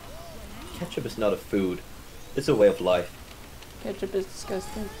 Ketchup is not a food. It's a way of life. Ketchup is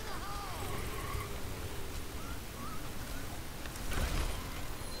disgusting.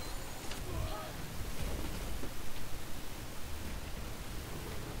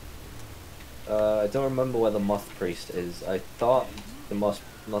 I don't remember where the Moth Priest is. I thought the Moth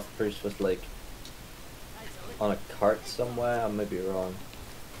Priest was like on a cart somewhere. I may be wrong.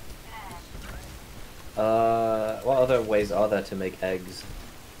 What other ways are there to make eggs?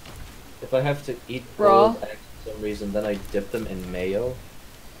 If I have to eat Raw. boiled eggs for some reason, then I dip them in mayo.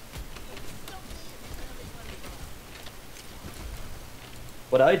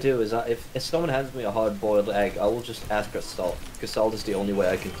 What I do is, if someone hands me a hard-boiled egg, I will just ask for salt, because salt is the only way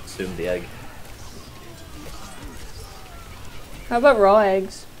I can consume the egg. How about raw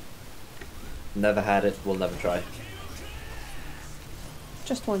eggs? Never had it, will never try.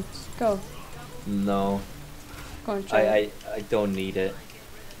 Just once. Go. No, Go and try it. I don't need it.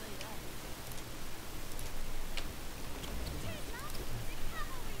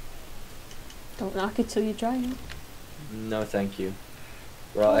 Don't knock it till you try it. No, thank you.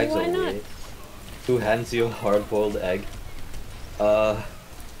 Raw Well, eggs why are not? weird. Who hands you a hard-boiled egg?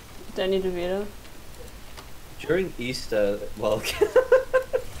 Danny DeVito. During Easter, well,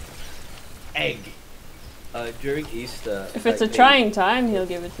 egg. During Easter, If it's a like, trying time, he'll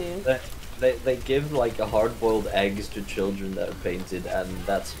give it to you. they give like a hard-boiled eggs to children that are painted, and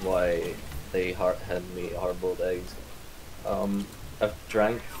that's why they hand me hard-boiled eggs. I've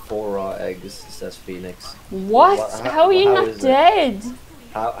drank 4 raw eggs, says Phoenix. What? How are you how not is it? dead?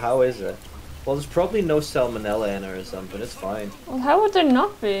 How is it? Well, there's probably no salmonella in it or something. It's fine. Well, how would there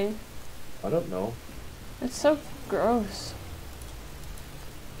not be? I don't know. It's so gross.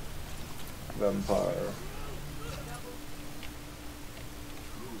 Vampire.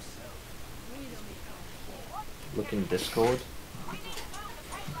 Look in Discord.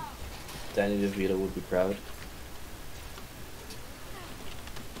 Danny DeVito would be proud.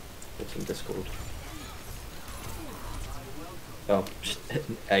 What's in Discord? Oh, just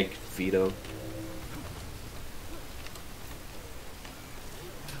an egg Vito.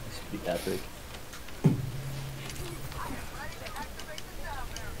 This would be epic.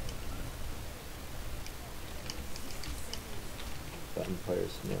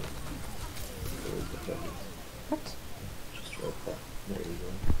 Vampires, no. Where's the fucking... What? Just right there. There you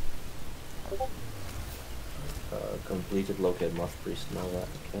go. Completed locate Moth Priest and all that.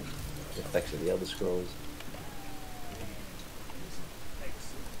 Okay. Effects of the Elder Scrolls.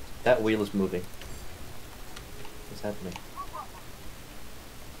 That wheel is moving. What's happening?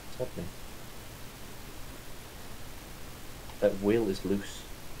 What's happening? That wheel is loose.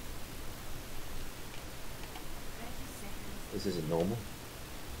 This isn't normal.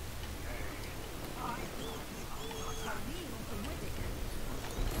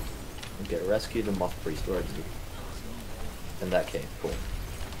 Okay, rescue the Moth Priest. Where is he? In that cave. Cool.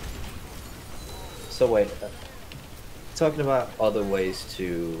 So wait, talking about other ways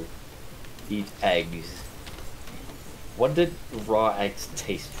to eat eggs. What did raw eggs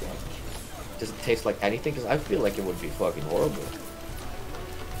taste like? Does it taste like anything? Because I feel like it would be fucking horrible.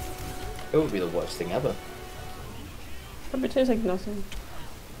 It would be the worst thing ever. Probably tastes like nothing.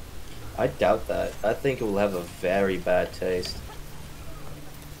 I doubt that. I think it will have a very bad taste.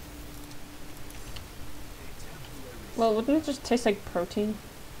 Well, wouldn't it just taste like protein?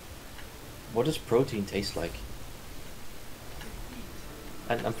 What does protein taste like?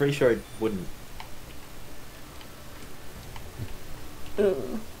 And I'm pretty sure it wouldn't.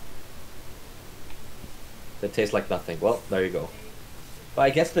 Ugh. It tastes like nothing. Well, there you go. But I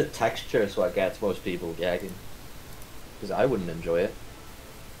guess the texture is what gets most people gagging. Because I wouldn't enjoy it.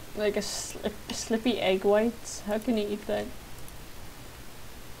 Like a slippy egg whites? How can you eat that?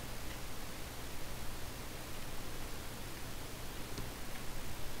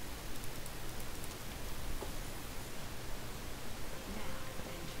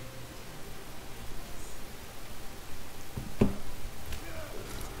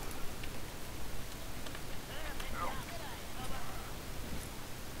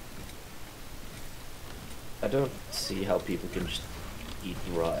 I don't see how people can just eat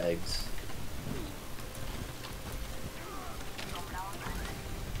raw eggs.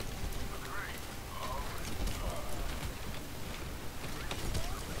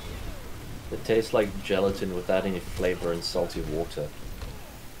 It tastes like gelatin without any flavor and salty water.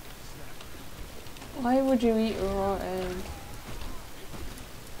 Why would you eat a raw egg?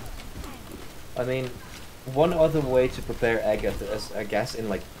 I mean, one other way to prepare egg, I guess, in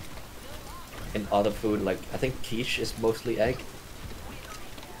like in other food, like I think quiche is mostly egg.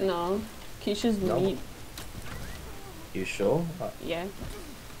 No, quiche is No. meat. You sure? Yeah.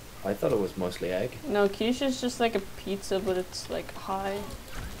 I thought it was mostly egg. No, quiche is just like a pizza, but it's like high,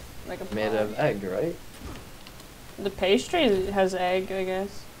 like a Made pie. of egg, right? The pastry has egg, I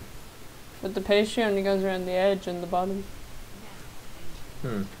guess, but the pastry only goes around the edge and the bottom.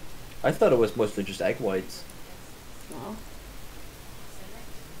 Hmm. I thought it was mostly just egg whites. No.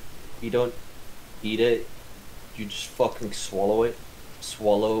 You don't eat it, you just fucking swallow it.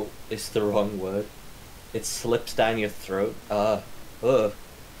 Swallow is the wrong word. It slips down your throat. Ugh.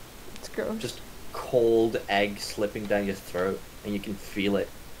 It's gross. Just cold egg slipping down your throat, and you can feel it.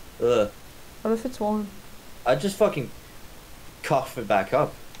 Ugh. What if it's warm? I'd just fucking cough it back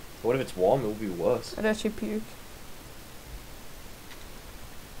up. What if it's warm? It would be worse. I'd actually puke.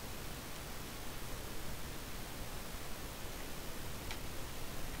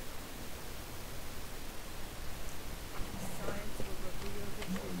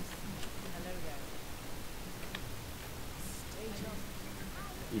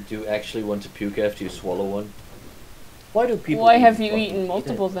 You do actually want to puke after you swallow one? Why do people Why eat have you fucking eaten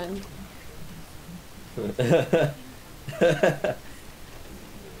multiple then? it?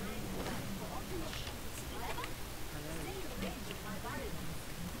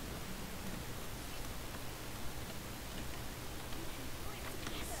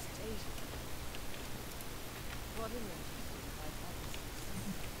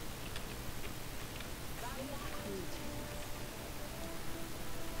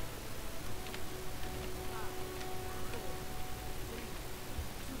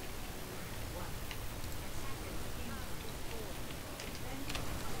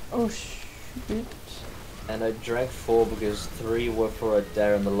 Oh shoot. And I drank 4 because 3 were for a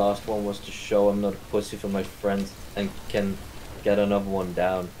dare and the last one was to show I'm not a pussy for my friends and can get another one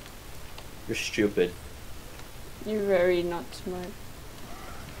down. You're stupid. You're very not smart.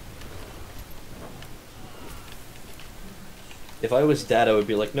 If I was dad, I would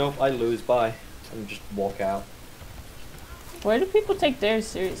be like, nope, I lose, bye. And just walk out. Why do people take dares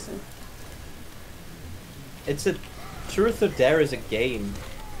seriously? It's a... Truth or dare is a game.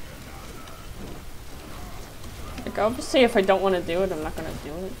 Like obviously if I don't want to do it, I'm not gonna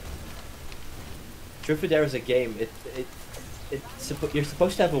do it. Truth or dare is a game. You're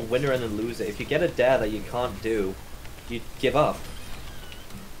supposed to have a winner and a loser. If you get a dare that you can't do, you give up.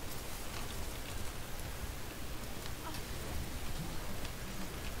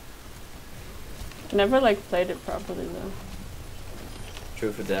 Never like played it properly though.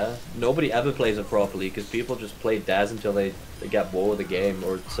 Truth or dare. Nobody ever plays it properly because people just play dares until they get bored with the game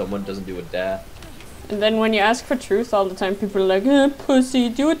or someone doesn't do a dare. And then when you ask for truth all the time, people are like, pussy,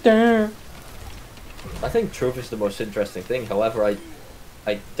 do it there. I think truth is the most interesting thing. However,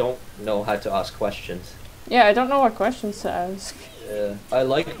 I don't know how to ask questions. Yeah, I don't know what questions to ask. I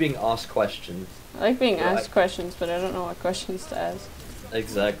like being asked questions. I like being Right. asked questions, but I don't know what questions to ask.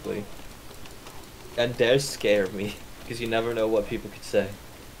 Exactly. And dares scare me because you never know what people could say.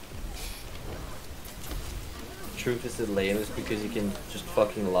 truth is the lamest because you can just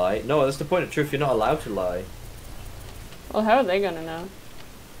fucking lie. No, that's the point of truth. You're not allowed to lie. Well, how are they gonna know?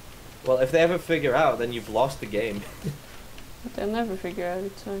 Well, if they ever figure out, then you've lost the game. But they'll never figure out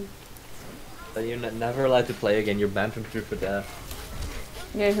it's fine. Then you're never allowed to play again. You're banned from Truth or Death.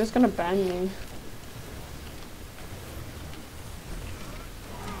 Yeah, who's gonna ban me?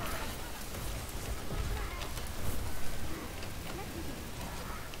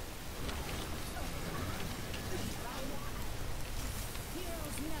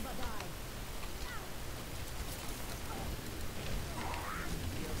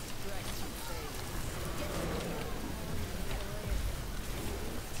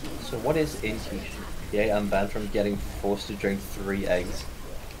 So what is intuition? Yeah, I'm banned from getting forced to drink 3 eggs.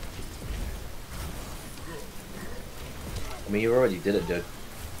 I mean, you already did it, dude.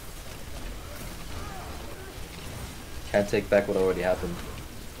 Can't take back what already happened.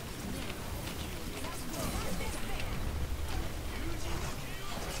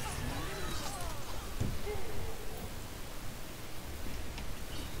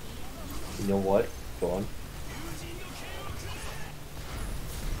 You know what? Go on.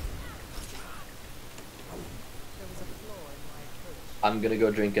 I'm gonna go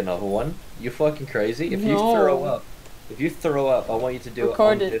drink another one. You fucking crazy? If you throw up, I want you to do it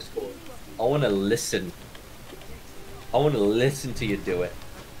on Discord. I wanna listen. I wanna listen to you do it.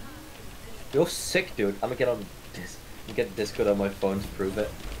 You're sick, dude. I'm gonna get on get Discord on my phone to prove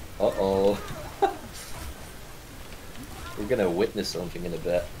it. Uh-oh. We're gonna witness something in a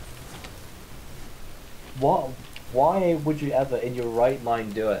bit. What? Why would you ever, in your right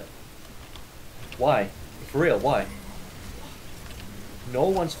mind, do it? Why? For real, why? No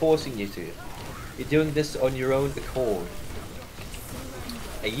one's forcing you to. You're doing this on your own accord.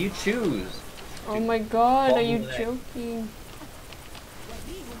 And you choose. Oh my god, are you joking?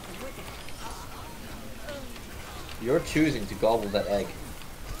 You're choosing to gobble that egg.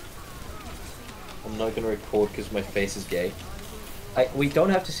 I'm not gonna record because my face is gay. We don't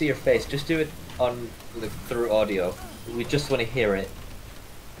have to see your face, just do it on through audio. We just want to hear it.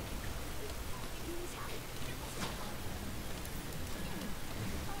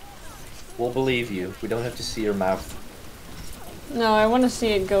 We'll believe you. We don't have to see your mouth. No, I want to see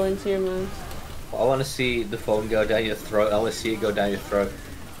it go into your mouth. I want to see the phone go down your throat. I want to see it go down your throat.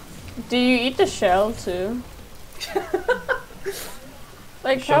 Do you eat the shell too?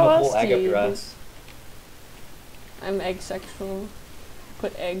 Like, Shove how a else whole egg do up you your eat ass. it? I'm egg sexual.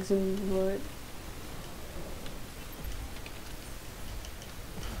 Put eggs in the blood.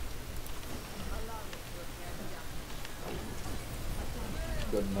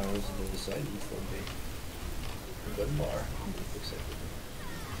 Gunmar is the decided for me. Gunmar.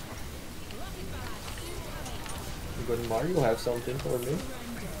 Gunmar, you have something for me?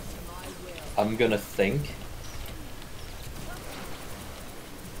 I'm gonna think.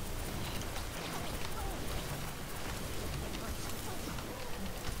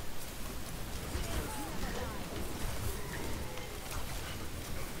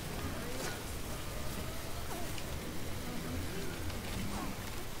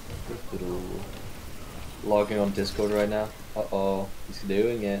 Logging on Discord right now. Uh-oh, he's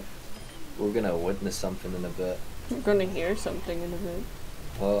doing it. We're gonna witness something in a bit. We're gonna hear something in a bit.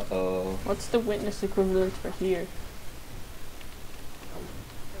 Uh-oh. What's the witness equivalent for here?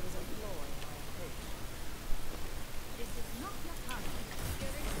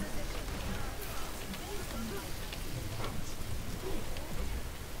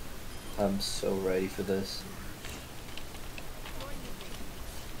 I'm so ready for this.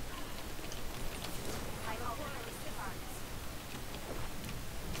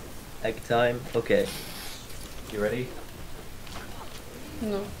 Egg time. Okay. You ready?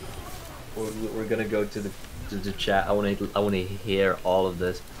 No. We're gonna go to the chat. I wanna hear all of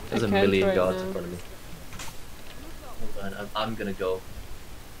this. There's I a can't million right gods now. in front of me. Hold on, I'm gonna go.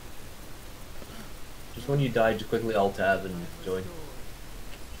 Just when you die, just quickly alt tab and join.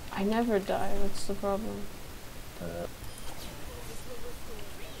 I never die, what's the problem?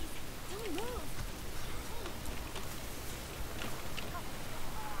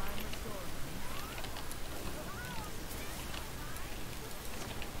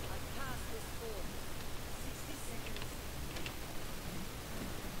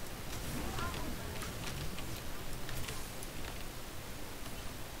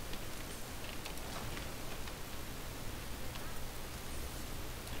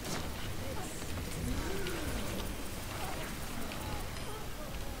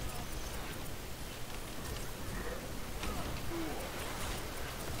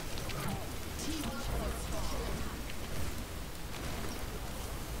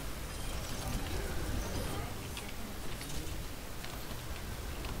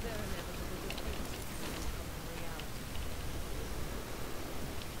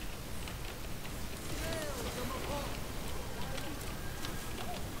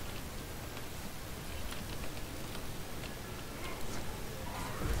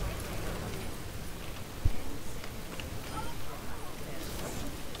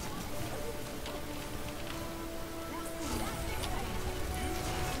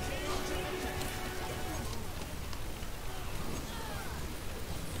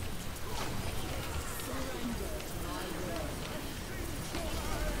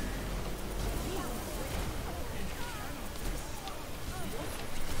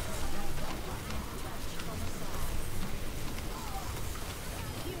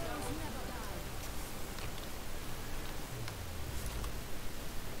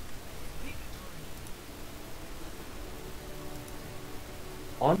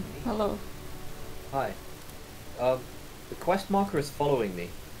 On? Hello. Hi. The quest marker is following me.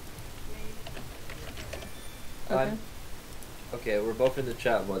 Okay. Okay, we're both in the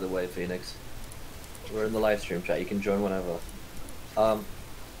chat, by the way, Phoenix. We're in the live stream chat. You can join whenever. I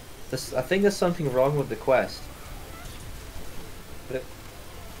think there's something wrong with the quest. The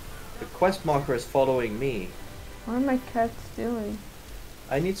quest marker is following me. What are my cats doing?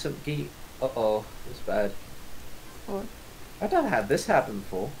 I need some key. Uh-oh, it's bad. What? I've not had this happen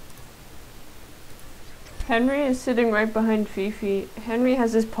before. Henry is sitting right behind Fifi. Henry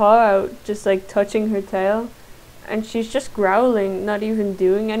has his paw out, just like touching her tail. And she's just growling, not even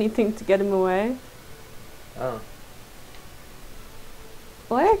doing anything to get him away. Oh.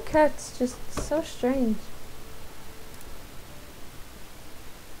 Why are cats just so strange?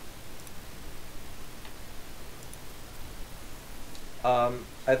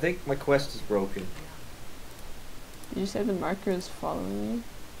 I think my quest is broken. Did you say the marker is following you?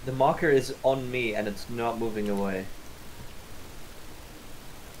 The marker is on me and it's not moving away.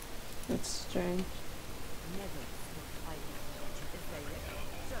 That's strange.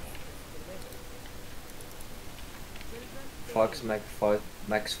 Fox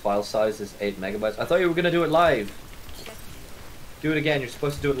max file size is 8 megabytes. I thought you were gonna do it live. Do it again. You're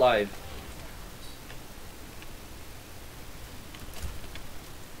supposed to do it live.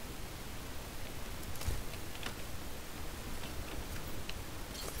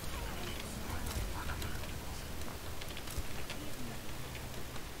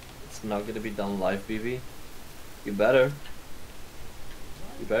 It's not gonna be done live, BB. You better.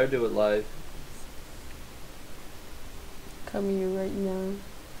 You better do it live. Coming here right now.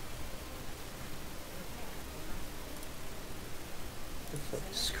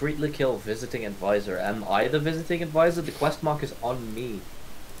 Discreetly kill visiting advisor. Am I the visiting advisor? The quest mark is on me.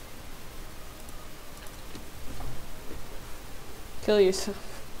 Kill yourself.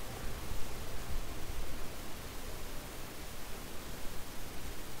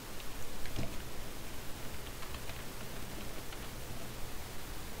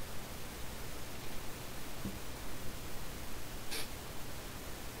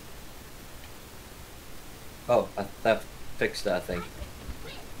 Oh, that fixed that thing.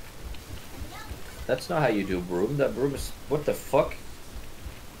 That's not how you do broom. That broom is... What the fuck?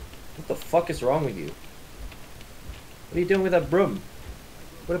 What the fuck is wrong with you? What are you doing with that broom?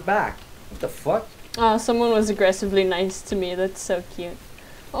 Put it back. What the fuck? Oh, someone was aggressively nice to me. That's so cute.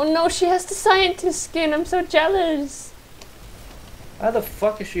 Oh no, she has the scientist skin. I'm so jealous. How the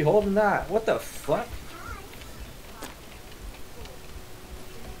fuck is she holding that? What the fuck?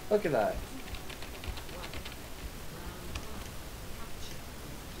 Look at that.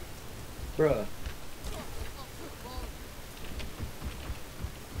 Bruh.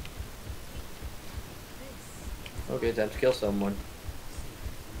 Okay, time to kill someone.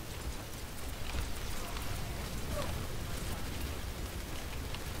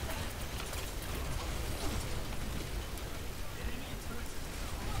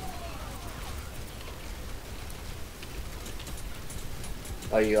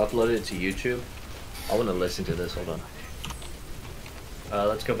 Oh, you uploaded it to YouTube? I want to listen to this, hold on.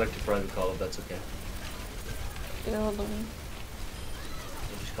 Let's go back to private call if that's okay. Yeah, hold on.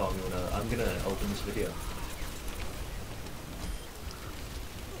 Just call me when I'm gonna open this video.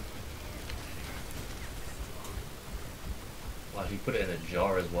 Wow, he put it in a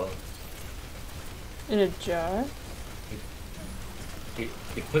jar as well. In a jar?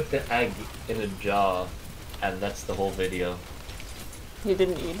 He put the egg in a jar, and that's the whole video. He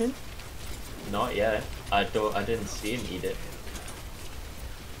didn't eat it? Not yet. I didn't see him eat it.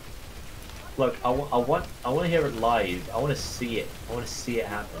 Look, I want to hear it live. I want to see it. I want to see it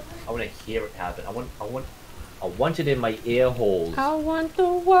happen. I want to hear it happen. I want it in my ear holes. I want the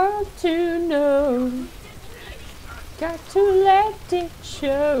world to know. Got to let it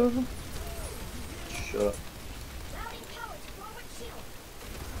show. Shut up.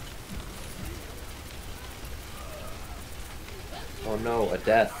 Oh no, a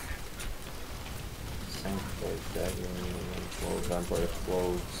death. Sanctuary dagger, vampire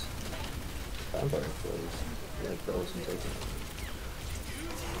explodes. Vampire explodes. Like those and take it.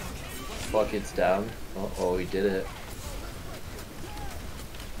 Fuck, it's down. Oh, he did it.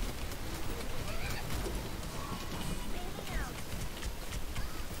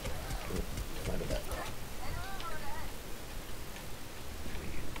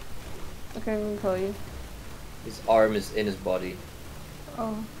 Okay, I'm gonna call you. His arm is in his body.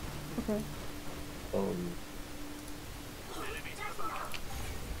 Oh, okay.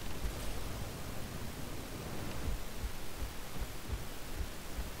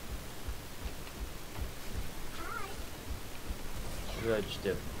 did I just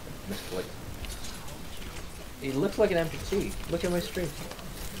do? Misclick. He looks like an amputee. Look at my stream.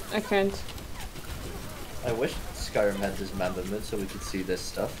 I can't. I wish Skyrim had this mandament so we could see this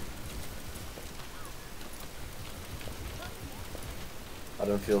stuff. I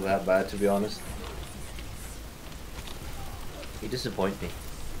don't feel that bad, to be honest. You disappoint me.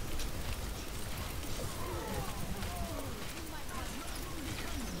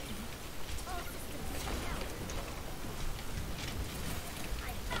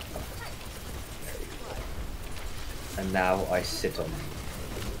 And now I sit on you.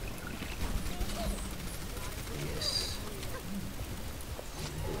 Yes.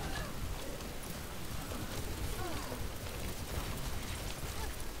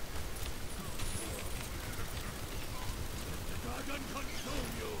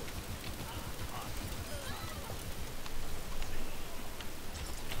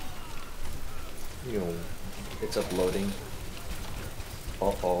 Yo, it's uploading.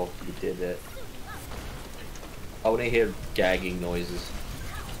 Uh-oh, you did it. I want to hear gagging noises.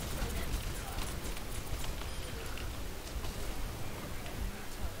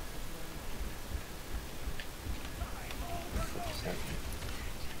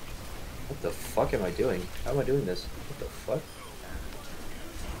 What the fuck am I doing? How am I doing this? What the fuck?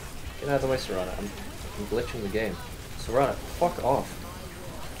 Get out of the way, Serana. I'm glitching the game. Serana, fuck off.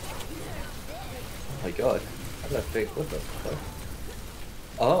 Oh my god. How did I fake? What the fuck?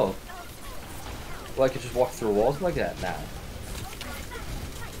 Oh. Well, I could just walk through walls like that now.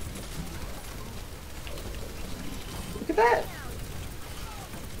 Look at that!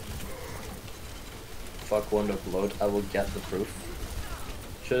 Fuck, won't upload. I will get the proof.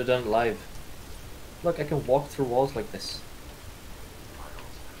 Should have done it live. Look, I can walk through walls like this.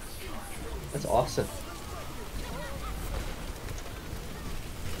 That's awesome.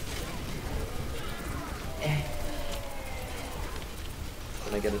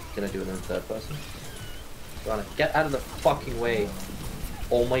 Can I do it in third person? Run, get out of the fucking way.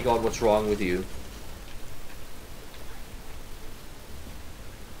 Oh my god, what's wrong with you?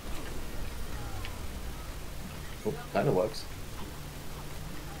 Oh, kinda works.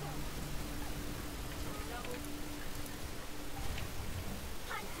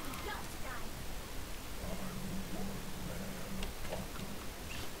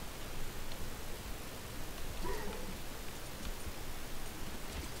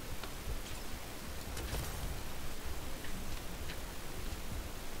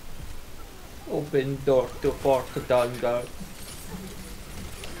 Open door to Fort Dungar.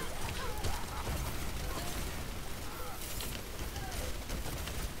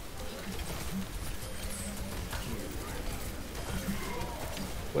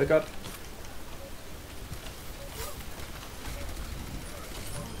 Wake up.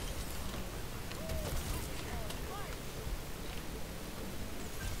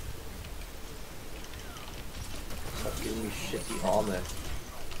 Stop giving me shitty armor.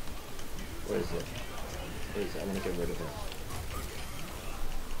 Where is it? Where is it? I'm gonna get rid of it.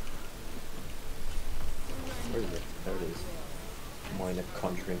 Where is it? There it is. Minor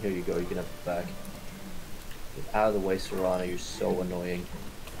conjuring. Here you go, you can have it back. Get out of the way, Serana, you're so annoying.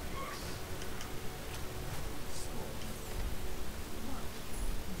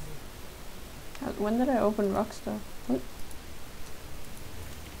 When did I open Rockstar? What?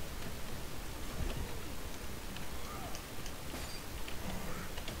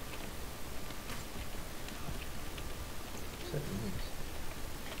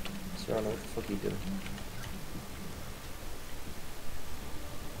 Serana, what the fuck are you doing?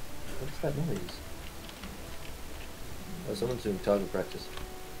 What's that noise? Oh, someone's doing target practice.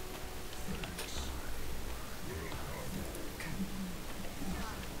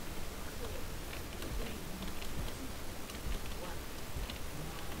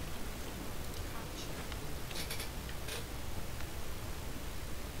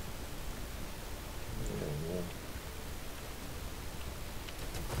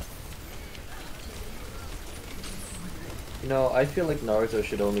 No, I feel like Naruto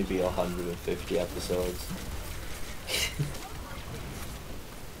should only be 150 episodes.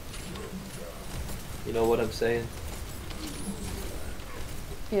 You know what I'm saying?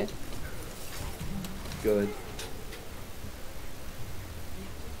 Yeah. Good.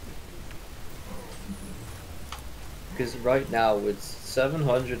 Because right now it's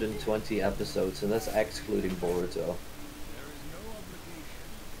 720 episodes, and that's excluding Boruto.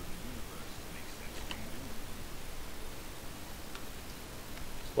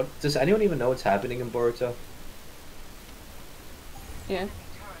 What, does anyone even know what's happening in Boruto? Yeah.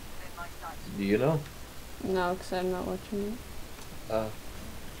 Do you know? No, because I'm not watching it.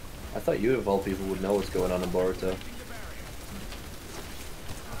 I thought you of all people would know what's going on in Boruto.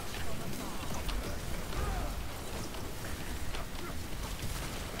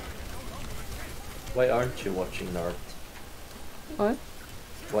 Why aren't you watching Nart? What?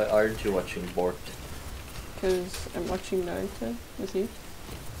 Why aren't you watching Bort? Because I'm watching Naruto with you.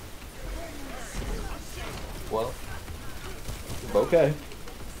 Well, okay.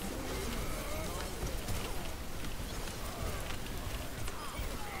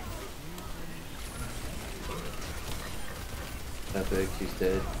 Epic, he's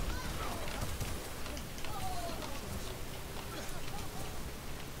dead.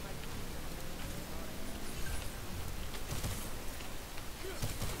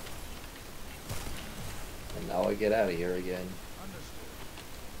 And now I get out of here again.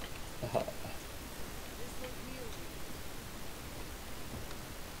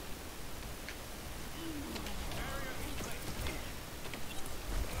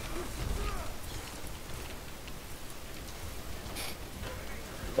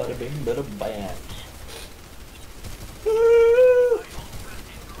 Bada bing, bada bam.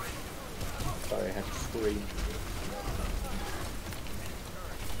 Sorry, I had to scream.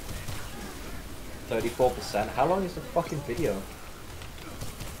 34%. How long is the fucking video?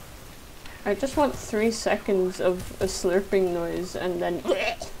 I just want 3 seconds of a slurping noise and then.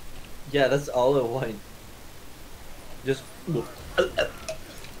 Yeah, that's all I want. Just.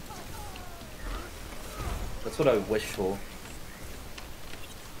 That's what I wish for.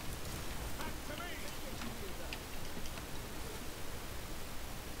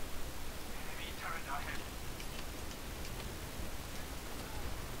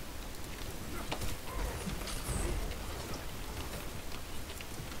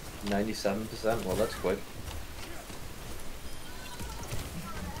 %. Well, that's quick.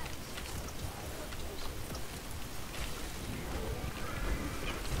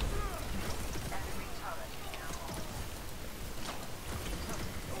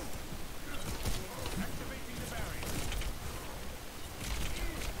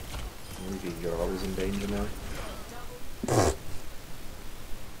 Maybe you're always in danger now.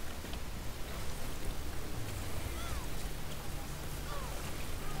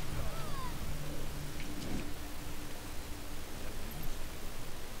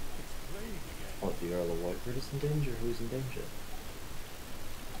 What, the Earl of Whiteford is in danger? Who's in danger?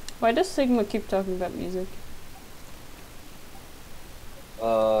 Why does Sigma keep talking about music?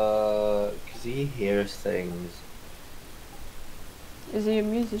 Cause he hears things. Is he a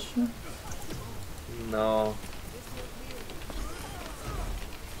musician? No.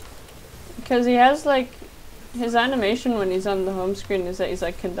 Because he has like his animation when he's on the home screen is that he's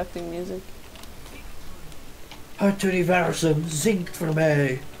like conducting music. Hartuni Varson, zinc for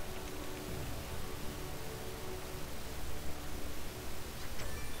me!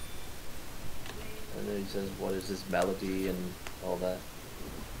 And then he says, what is this melody and all that.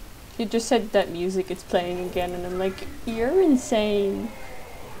 He just said that music is playing again and I'm like, you're insane.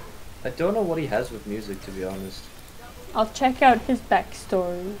 I don't know what he has with music, to be honest. I'll check out his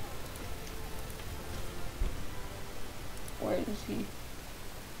backstory. Where is he?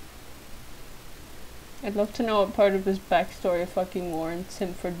 I'd love to know what part of his backstory fucking warrants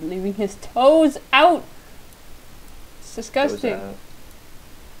him for leaving his toes out! It's disgusting. How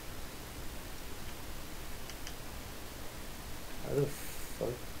the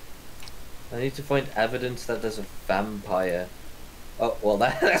fuck? I need to find evidence that there's a vampire. Oh, well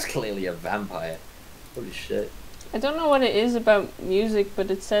that's clearly a vampire. Holy shit. I don't know what it is about music,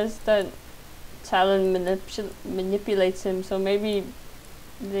 but it says that Talon manipulates him, so maybe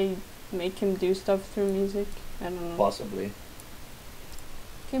they make him do stuff through music. I don't know. Possibly.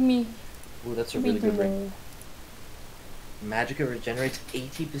 Give me. Ooh, that's a give me really good the ring. Magicka regenerates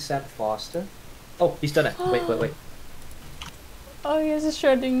 80% faster. Oh, he's done it. Wait. Oh, he has a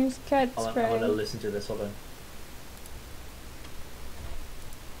Schrodinger's cat I spray. want to listen to this. Hold on.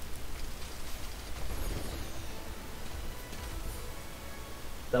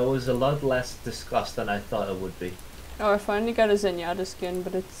 That was a lot less disgust than I thought it would be. Oh, I finally got a Zenyatta skin,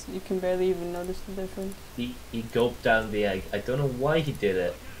 but it's you can barely even notice the difference. He gulped down the egg. I don't know why he did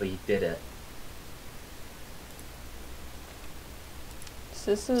it, but he did it.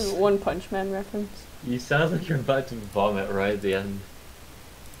 So this is One Punch Man reference. You sound like you're about to vomit right at the end.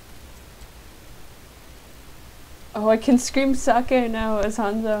 Oh, I can scream sake now as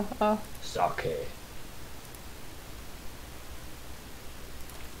Hanzo. Oh. Sake.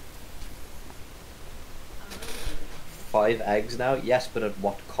 Five eggs now? Yes, but at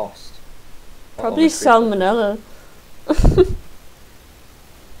what cost? Probably salmonella. I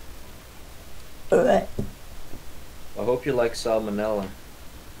hope you like salmonella.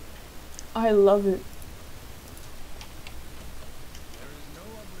 I love it.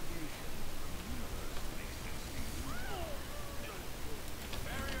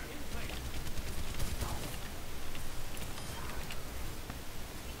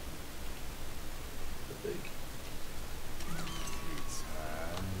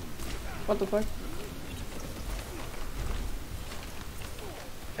 What the fuck?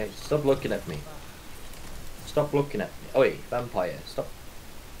 Hey, stop looking at me. Stop looking at me. Oh wait, vampire. Stop.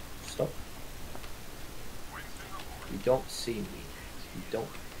 Stop. You don't see me. You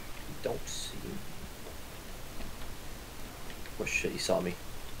don't see me. Oh shit, he saw me.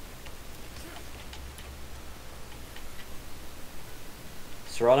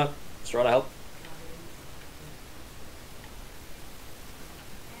 Serana, help.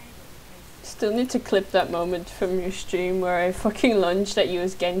 Still need to clip that moment from your stream where I fucking lunged at you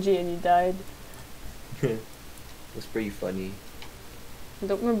as Genji and you died. It was pretty funny. I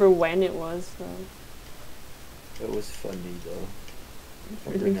don't remember when it was though. It was funny though.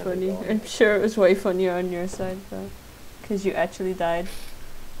 Really funny. I'm sure it was way funnier on your side though. Because you actually died.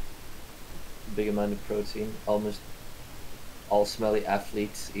 Big amount of protein. Almost all smelly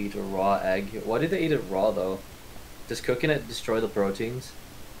athletes eat a raw egg. Why do they eat it raw though? Does cooking it destroy the proteins?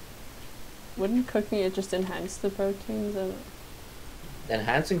 Wouldn't cooking it just enhance the proteins?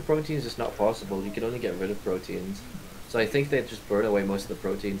 Enhancing proteins is not possible. You can only get rid of proteins. So I think they just burn away most of the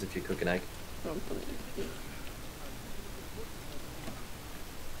proteins if you cook an egg. I don't believe it.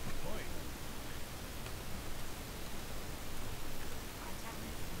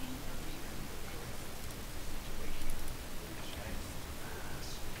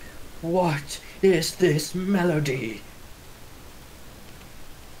 What is this melody?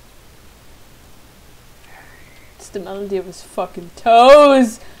 It's the melody of his fucking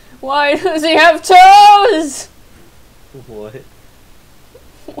toes! Why does he have toes? What?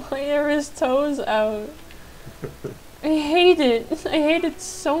 Why are his toes out? I hate it. I hate it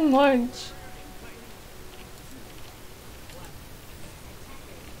so much.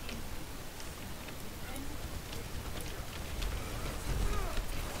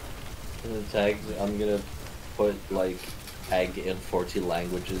 In the tags, I'm gonna put like egg in 40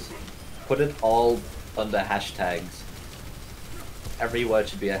 languages. Put it all under hashtags. Every word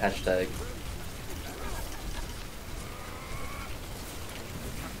should be a hashtag.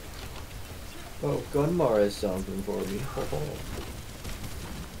 Oh, Gunmar is something for me.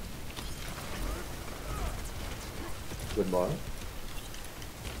 Gunmar?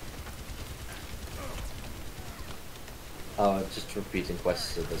 Oh, just repeating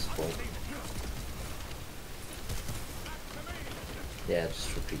quests at this point. Yeah,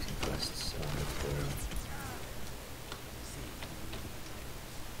 just repeating quests.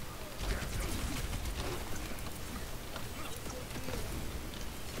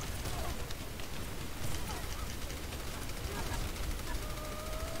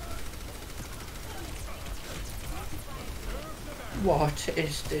 What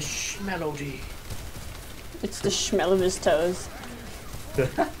is this melody? It's the smell of his toes.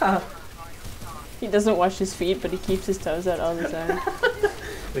 He doesn't wash his feet, but he keeps his toes out all the time.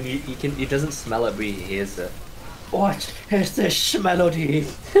 When he doesn't smell it, but he hears it. What is this melody?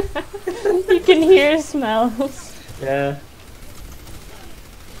 You can hear smells. Yeah.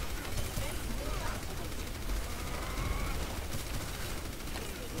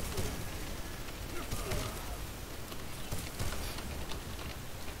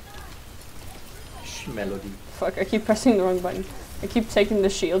 Melody. Fuck, I keep pressing the wrong button. I keep taking the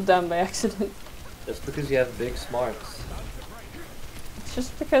shield down by accident. That's because you have big smarts. It's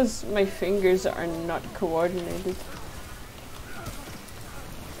just because my fingers are not coordinated.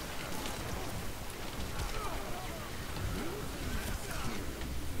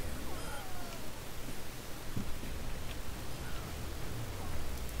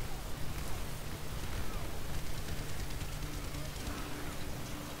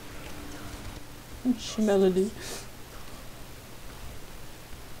 Melody.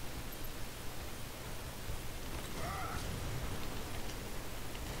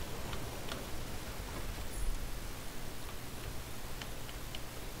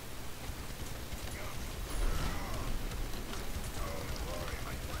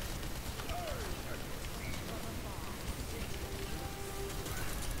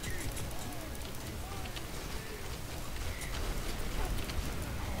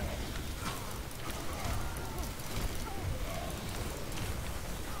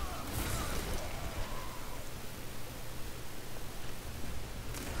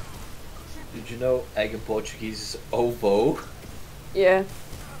 Did you know egg in Portuguese is ovo? Yeah.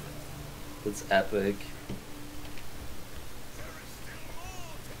 That's epic.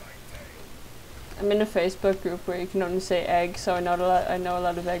 I'm in a Facebook group where you can only say egg, so I know a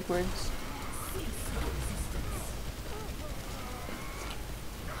lot of egg words.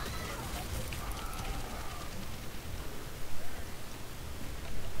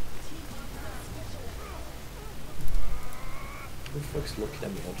 The fuck's looking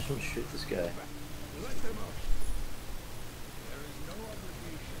at me? I just want to shoot this guy.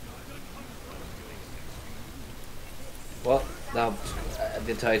 Well, now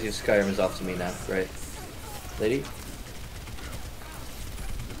the entirety of Skyrim is off to me now. Great. Lady?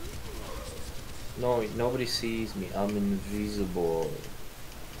 No, nobody sees me. I'm invisible.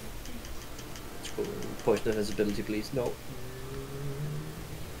 Push the invisibility, please. No.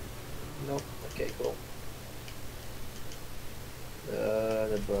 No. Okay, cool.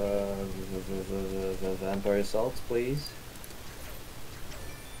 The vampire assault, please.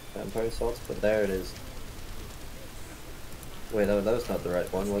 Vampire assault, but there it is. Wait, that was not the right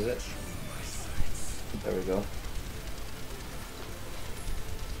one, was it? There we go.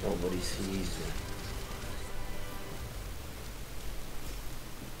 Nobody sees me.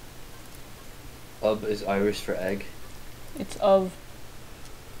 Is Irish for egg. It's of.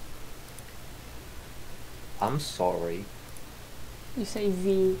 I'm sorry. You say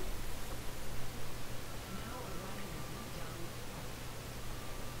V.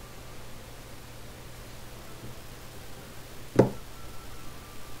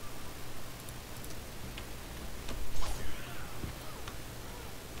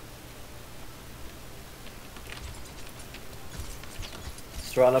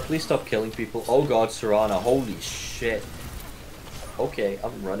 Serana, please stop killing people. Oh god, Serana, holy shit. Okay,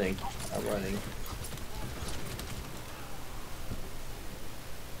 I'm running. I'm running.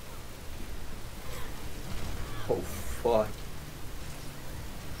 Oh fuck.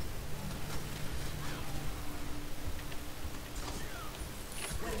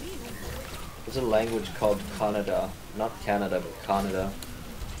 There's a language called Kannada. Not Canada, but Kannada.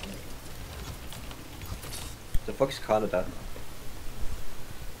 The fuck's Kannada?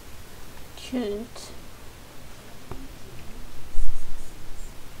 Shouldn't.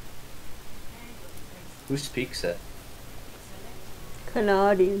 Who speaks it?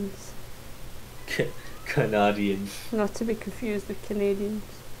 Canadians. Canadian. Not to be confused with Canadians.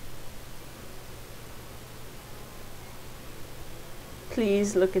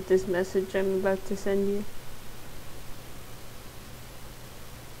 Please look at this message I'm about to send you.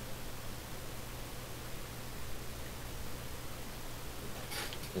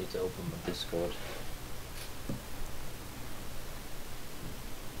 I need to open my Discord.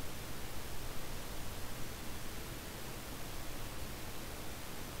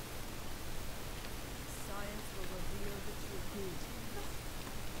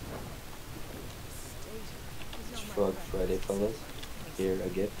 It's Frog Friday, fellas. Here, a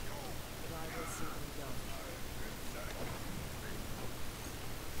gift.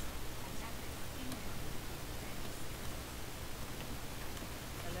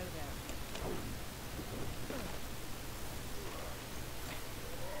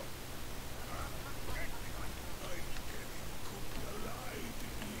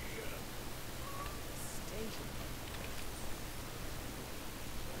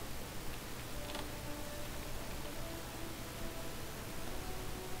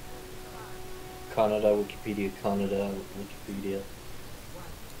 Kannada, Wikipedia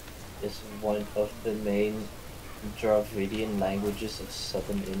is one of the main Dravidian languages of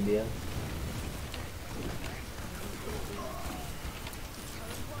southern India.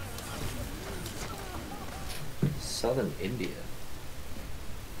 Southern India?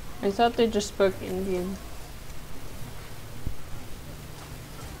 I thought they just spoke Indian.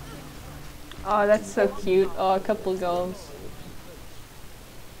 Oh, that's so cute. Oh, a couple girls.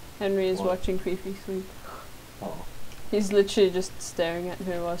 Henry is watching Creepy Sleep. Oh. He's literally just staring at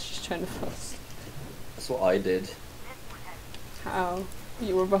her while she's trying to fall asleep. That's what I did. How?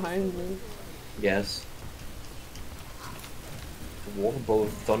 You were behind me. Yes. Waterbolt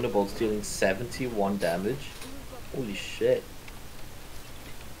Thunderbolt dealing 71 damage. Holy shit.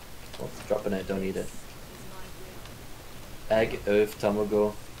 Oh, dropping it, don't need it. Egg, Earth,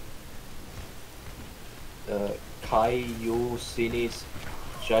 Tamago. Kaiju, Sinis,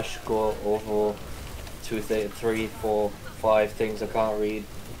 Jashko, Ovo, 2, 3, 4, 5 things I can't read.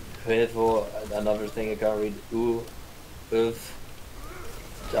 Huevo, another thing I can't read. Uv.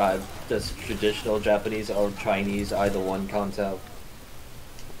 That's traditional Japanese or Chinese, either one, can't tell.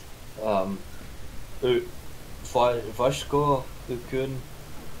 Vashko, Ukun,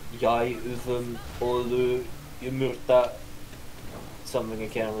 Yai, Uvum, Olu, Yumurta. Something I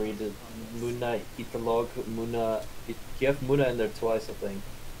can't read. Muna, Italog, Muna. You have Muna in there twice, I think.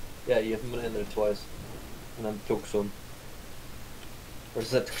 Yeah, you have Muna in there twice. And then Tuksum. Or is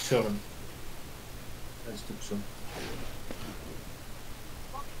that Tuksum? That's Tuksum.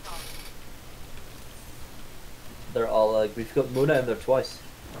 They're all like, we've got Muna in there twice.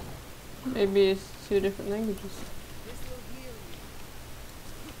 Maybe it's 2 different languages.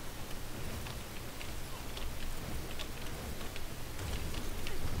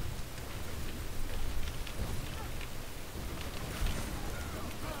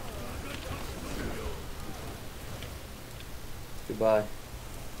 Goodbye.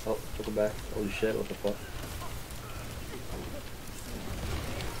 Oh, took it back. Holy shit, what the fuck?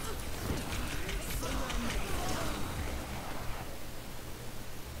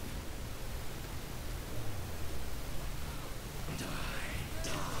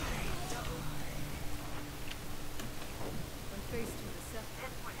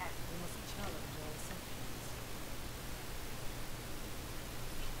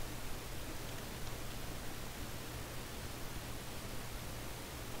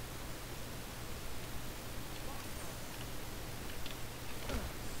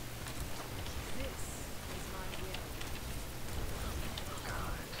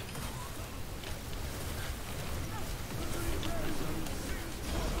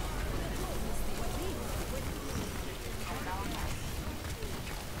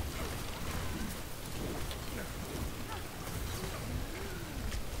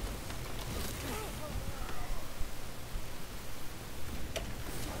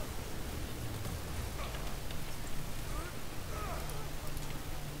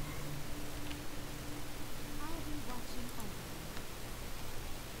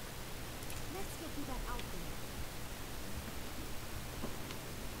 Let's get you that out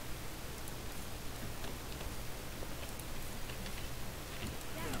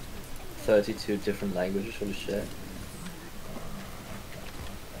there. 32 different languages, holy shit.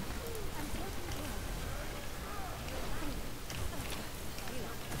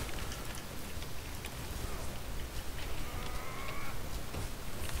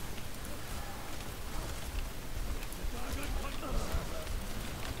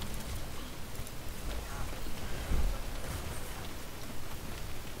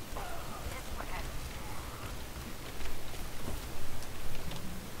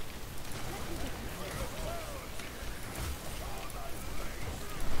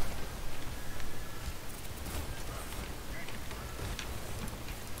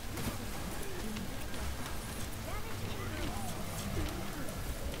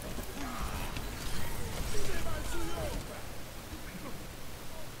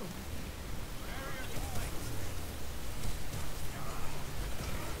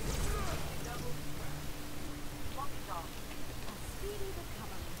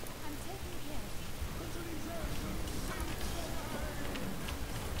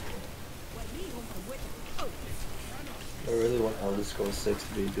 I really want Elder Scrolls 6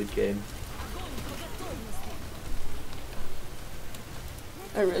 to be a good game.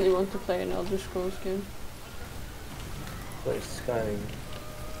 I really want to play an Elder Scrolls game. Play Skyrim.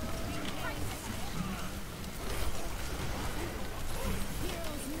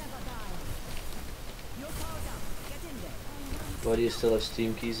 Why do you still have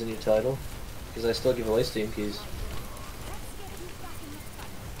Steam keys in your title? Because I still give away Steam keys.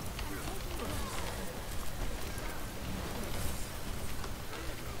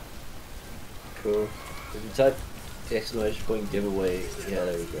 Cool. If you type the exclamation point giveaway, yeah,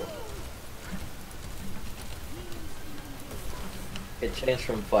 there we go. It changed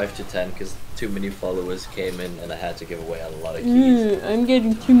from 5 to 10 because too many followers came in and I had to give away a lot of keys. I'm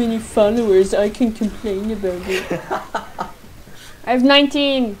getting too many followers, I can complain about it. I have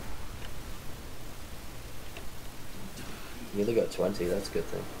 19! You only got 20, that's a good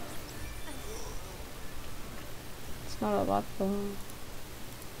thing. It's not a lot though.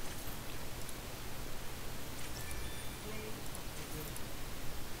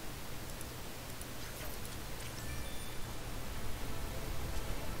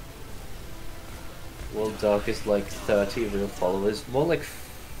 World Dark is like 30 real followers, more like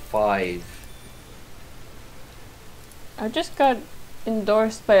 5. I just got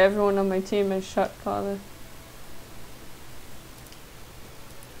endorsed by everyone on my team as shot caller.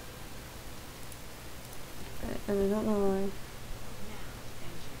 And I don't know why.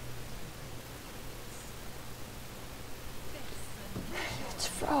 It's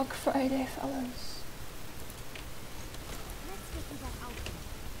Frog Friday, fellas.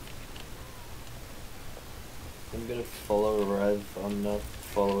 I'm gonna follow Rev, I'm not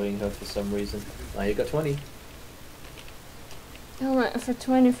following her for some reason. Now you got 20. Alright, for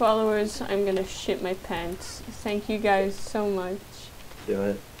 20 followers, I'm gonna shit my pants. Thank you guys so much. Do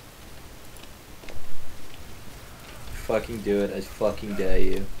it. Fucking do it, I fucking dare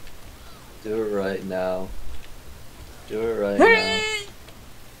you. Do it right now. Do it right now.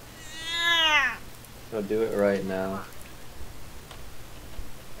 No, do it right now.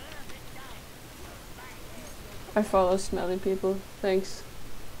 I follow smelly people. Thanks.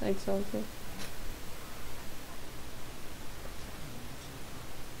 Thanks, also.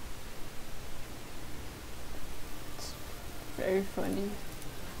 It's very funny.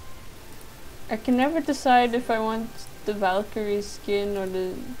 I can never decide if I want the Valkyrie skin or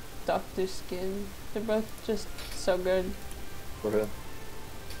the Doctor skin. They're both just so good. For real.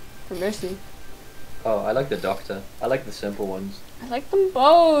 For Mercy. Oh, I like the Doctor. I like the simple ones. I like them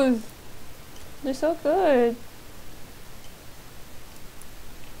both. They're so good.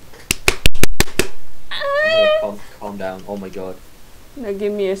 Calm down. Oh my god. Now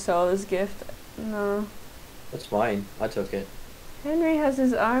give me your Solace gift. No. That's mine. I took it. Henry has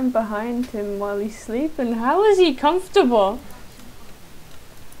his arm behind him while he's sleeping. How is he comfortable?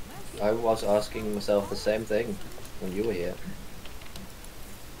 I was asking myself the same thing when you were here.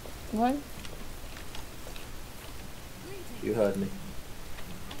 What? You heard me.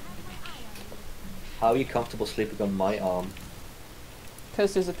 How are you comfortable sleeping on my arm?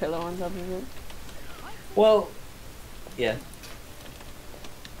 Because there's a pillow on top of it. Well, yeah.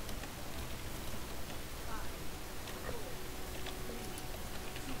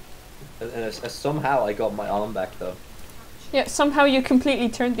 And somehow I got my arm back though. Yeah, somehow you completely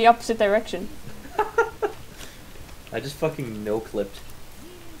turned the opposite direction. I just fucking no-clipped.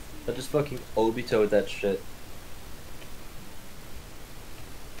 I just fucking Obitoed that shit.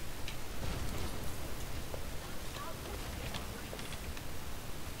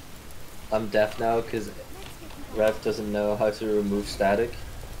 I'm deaf now because Rev doesn't know how to remove static.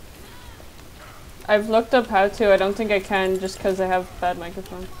 I've looked up how to. I don't think I can just because I have bad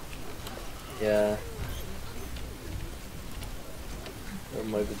microphone. Yeah. Her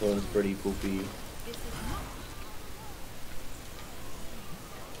microphone is pretty poopy.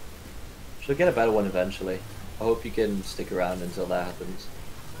 She'll get a better one eventually. I hope you can stick around until that happens.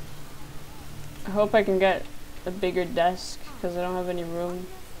 I hope I can get a bigger desk because I don't have any room.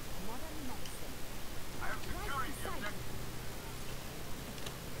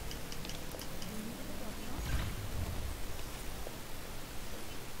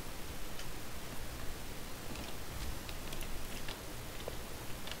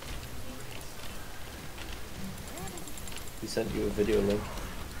 He sent you a video link.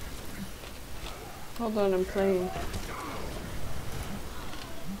 Hold on, I'm playing.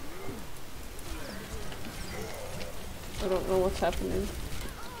 I don't know what's happening.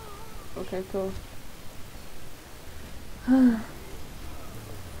 Okay, cool.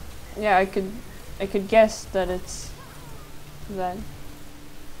 Yeah, I could guess that it's that.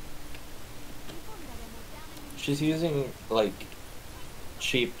 She's using like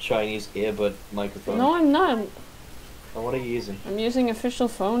cheap Chinese earbud microphone. No, I'm not. And what are you using? I'm using official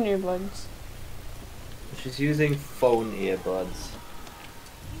phone earbuds. She's using phone earbuds.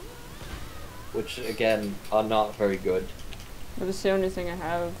 Which again are not very good. But it's the only thing I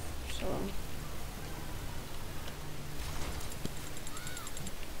have, so.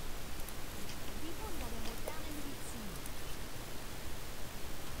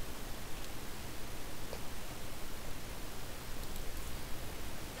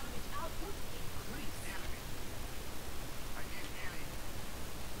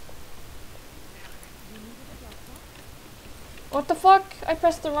 What the fuck? I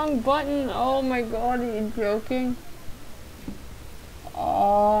pressed the wrong button. Oh my god, are you joking?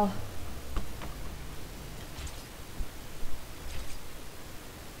 Oh.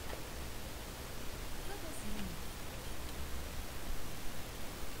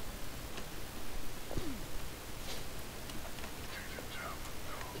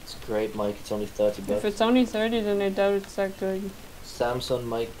 It's great mic, it's only 30 bucks. If it's only 30, then I doubt it's that good. Samsung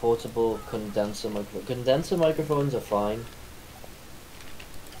mic, portable condenser microphone. Condenser microphones are fine.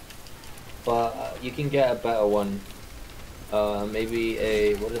 But you can get a better one. Maybe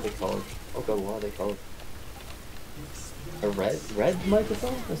a, what are they called? Oh god, what are they called? A red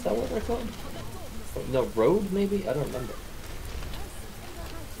microphone? Is that what they're called? No, Rode maybe? I don't remember.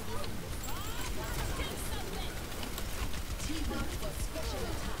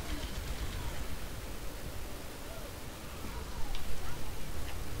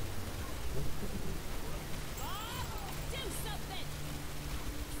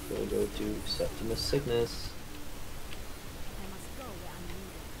 We'll go to Septimus Cygnus.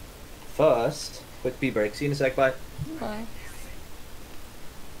 First, quick pee break. See you in a sec, bye. Bye.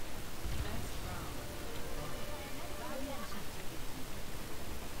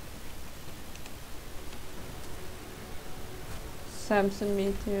 Samson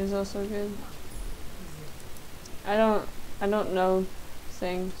Meteor is also good. I don't know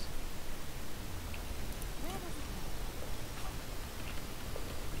things.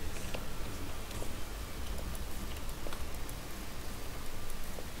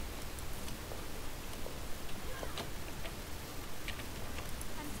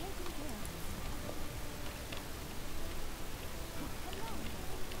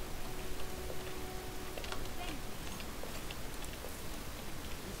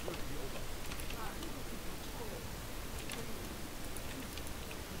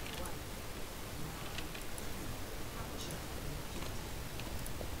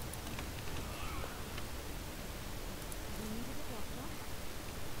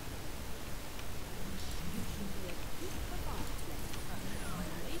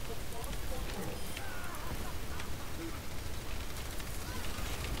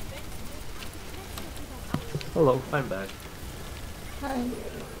 Hello, I'm back. Hi.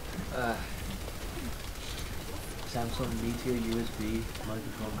 Samsung Meteor USB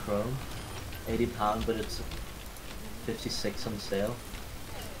microphone Chrome. £80, but it's 56 on sale.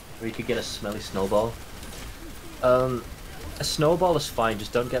 Or you could get a smelly snowball. A snowball is fine,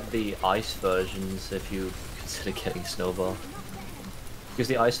 just don't get the ice versions if you consider getting snowball. Because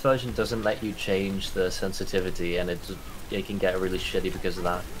the ice version doesn't let you change the sensitivity, and it can get really shitty because of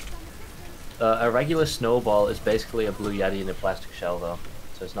that. A regular snowball is basically a Blue Yeti in a plastic shell though,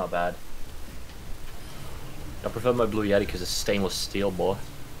 so it's not bad. I prefer my Blue Yeti because it's stainless steel, boy.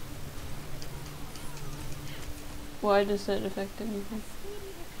 Why does it affect anything?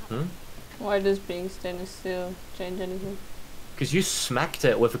 Hmm? Why does being stainless steel change anything? Because you smacked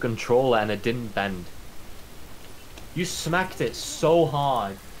it with a controller and it didn't bend. You smacked it so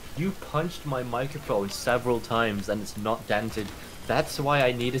hard. You punched my microphone several times and it's not dented. That's why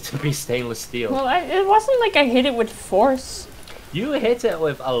I need it to be stainless steel. Well, it wasn't like I hit it with force. You hit it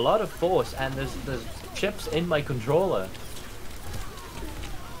with a lot of force and there's chips in my controller.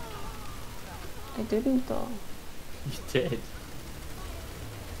 I didn't though. You did.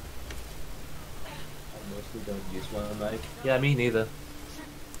 I mostly don't use my mic. Yeah, me neither.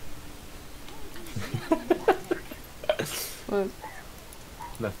 What?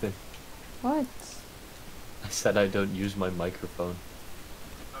 Nothing. What? I said I don't use my microphone.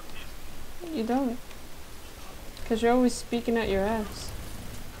 You don't. Because you're always speaking out your ass.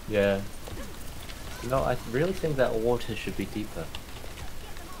 Yeah. No, I really think that water should be deeper.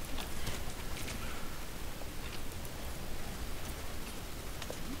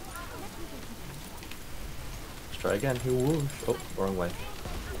 Let's try again. Whoosh. Oh, wrong way.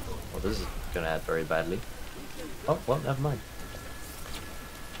 Well, this is gonna end very badly. Oh, well, never mind.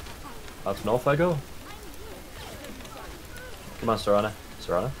 Up north I go. Come on, Serana.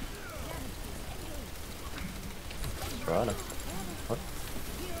 Serana? Serana. What?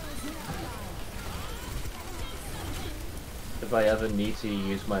 If I ever need to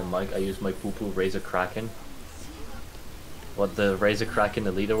use my mic, I use my poo-poo Razer Kraken. What, the Razer Kraken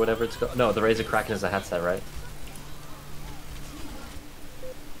Elite or whatever it's called? No, the Razer Kraken is a headset, right?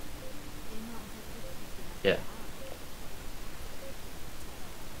 Yeah.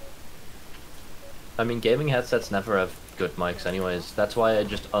 I mean, gaming headsets never have good mics anyways. That's why I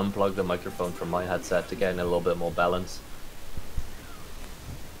just unplug the microphone from my headset to get in a little bit more balance.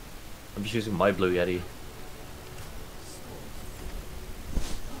 I'm just using my Blue Yeti.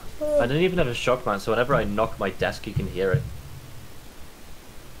 I don't even have a shock mount, so whenever I knock my desk, you can hear it.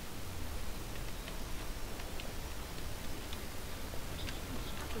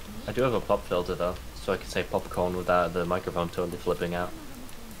 I do have a pop filter though, so I can say popcorn without the microphone totally flipping out.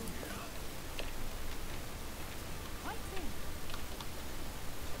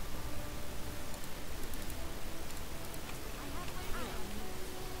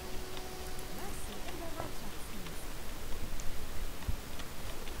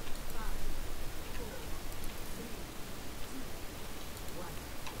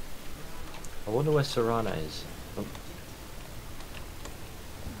 I wonder where Serana is. Oh. You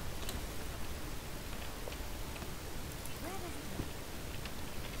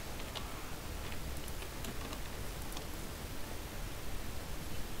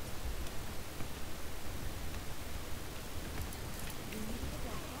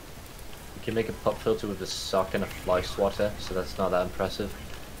can make a pop filter with a sock and a fly swatter, so that's not that impressive.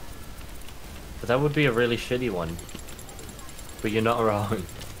 But that would be a really shitty one. But you're not wrong.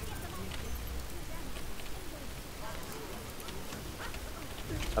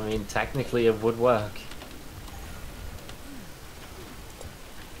 I mean, technically it would work.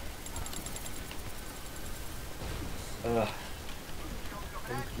 I'm going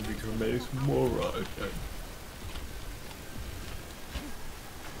to make some more right then.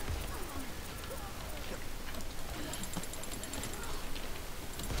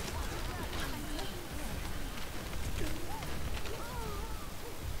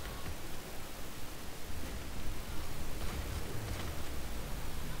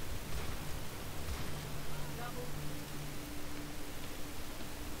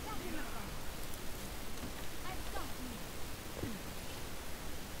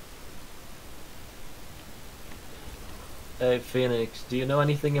 Hey Phoenix, do you know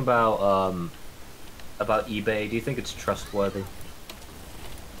anything about eBay? Do you think it's trustworthy?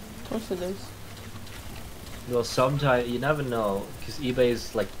 Of course it is. Well, sometimes you never know, because eBay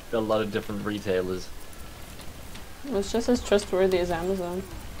is like a lot of different retailers. Well, it's just as trustworthy as Amazon.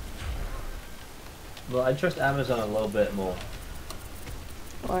 Well, I trust Amazon a little bit more,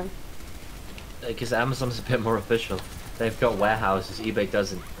 Why? because Amazon's a bit more official. They've got warehouses, eBay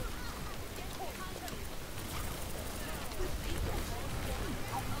doesn't.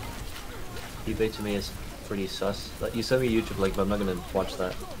 eBay to me is pretty sus. Like, you sent me a YouTube link, but I'm not gonna watch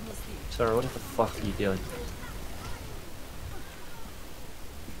that. Sorry, what the fuck are you doing?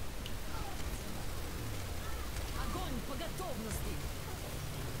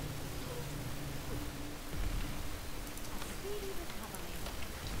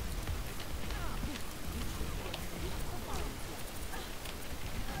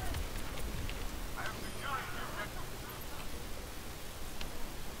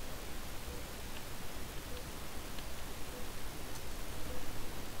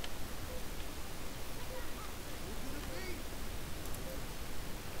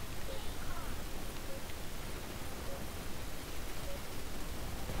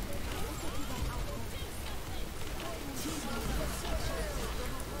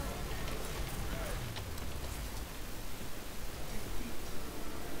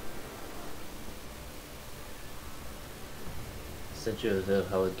 Sent you a video of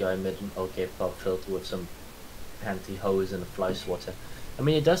how a guy made an OK pop filter with some pantyhose and a fly swatter. I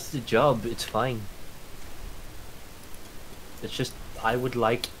mean, it does the job, it's fine. It's just, I would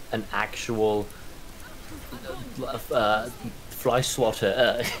like an actual fly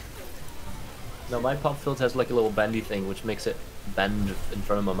swatter. No, my pop filter has like a little bendy thing which makes it bend in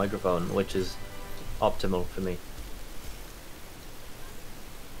front of my microphone, which is optimal for me.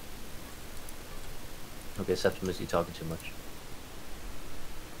 Okay, Septimus, you're talking too much.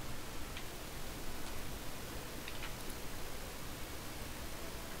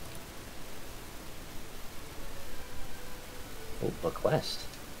 Oh, a quest.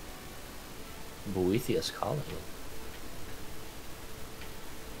 Boethius colony.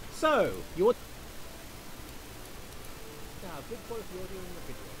 So, you're now good quality audio in the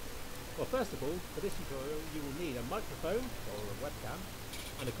video. Well, first of all, for this tutorial you will need a microphone or a webcam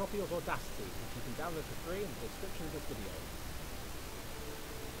and a copy of Audacity, which you can download for free in the description of this video.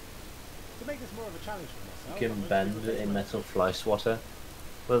 To make this more of a challenge for myself, You can bend a metal fly swatter.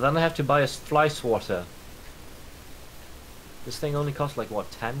 Well, then I have to buy a fly swatter. This thing only cost like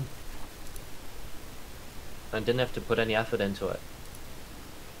what, 10? I didn't have to put any effort into it.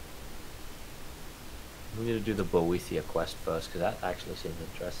 We need to do the Boethia quest first, because that actually seems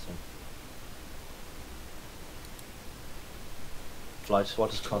interesting. Fly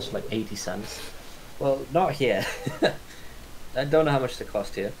swatters cost like 80 cents. Well, not here. I don't know how much they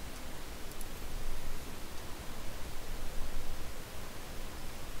cost here.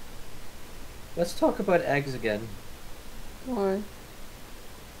 Let's talk about eggs again. Why?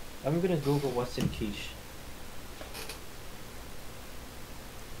 I'm gonna Google what's in quiche.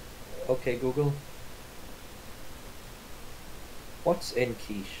 Okay, Google. What's in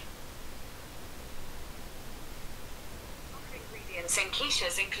quiche? Ingredients in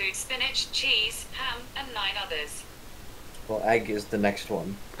quiches include spinach, cheese, ham, and 9 others. Well, egg is the next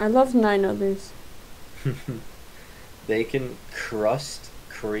one. I love 9 others. Bacon, crust,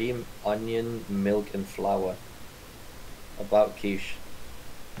 cream, onion, milk, and flour. About quiche.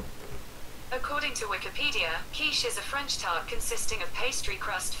 According to Wikipedia, quiche is a French tart consisting of pastry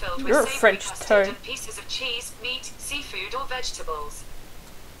crust filled You're a with savoury French custard tart. and pieces of cheese, meat, seafood, or vegetables.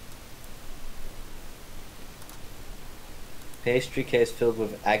 Pastry case filled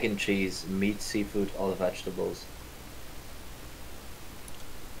with egg and cheese, meat, seafood, or vegetables.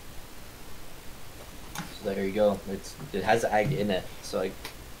 So there you go. It has egg in it. So I,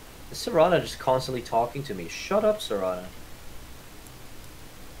 is Serana just constantly talking to me? Shut up, Serana.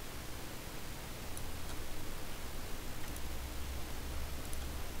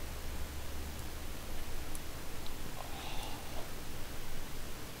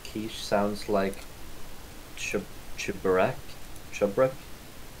 Quiche sounds like chubrek. Chubrek?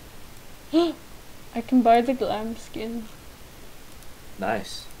 I can buy the glam skin.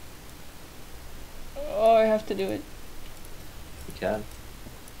 Nice. Oh, I have to do it. You can.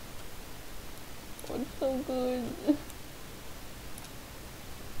 Oh, it's so good.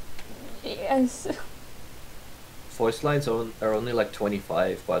 Yes. Voice lines are only like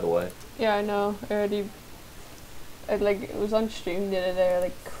 25, by the way. Yeah, I know. It was on stream the other day. I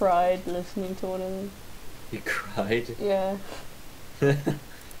like cried listening to one of them. You cried. Yeah.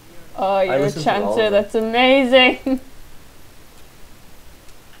 Oh, you're a listened to all of chanter. them. That's amazing.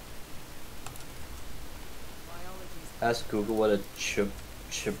 Ask Google what a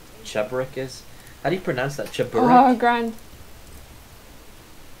chubrek is. How do you pronounce that? Oh, Chubrek? grand.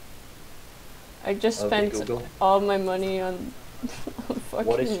 I just Okay, spent Google. all my money on fucking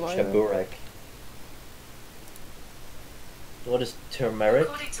What is Mario. chuburek? What is turmeric?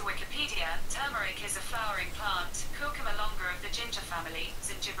 According to Wikipedia, turmeric is a flowering plant, Curcuma longa of the ginger family,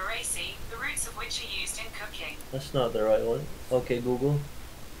 Zingiberaceae, the roots of which are used in cooking. That's not the right one. Okay, Google.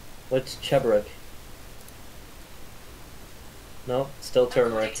 What's Chebrick? No, still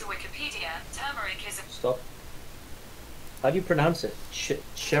According turmeric. to Wikipedia, turmeric is a Stop. How do you pronounce it?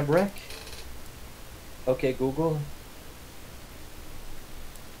 Chebrick? Okay, Google.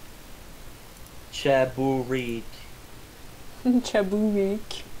 Chaburik.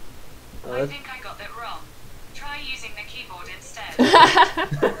 Chaburik. I think I got that wrong. Try using the keyboard instead.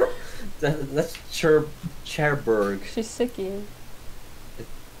 That's Cherberg. She's sicky.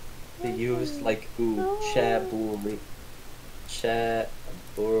 They use like ooh, No. Chaburi.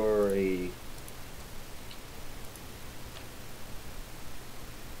 Chaburi.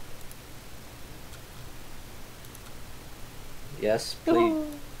 Yes,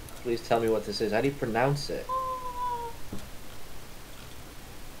 please tell me what this is. How do you pronounce it?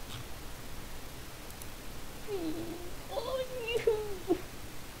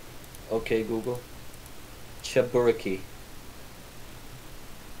 Okay, Google. Chaburiki.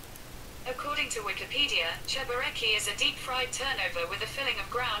 According to Wikipedia, chebureki is a deep-fried turnover with a filling of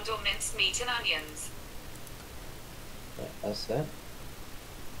ground or minced meat and onions. That's it.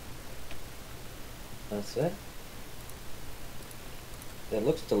 That's it. It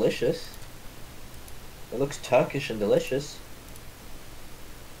looks delicious. It looks Turkish and delicious.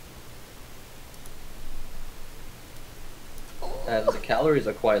 And the calories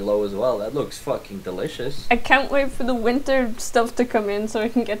are quite low as well. That looks fucking delicious. I can't wait for the winter stuff to come in so I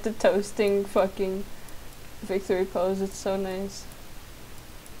can get the toasting fucking victory pose. It's so nice.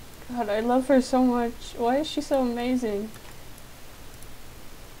 God, I love her so much. Why is she so amazing?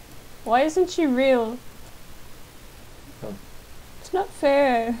 Why isn't she real? Oh. It's not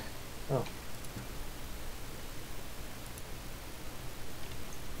fair. Oh.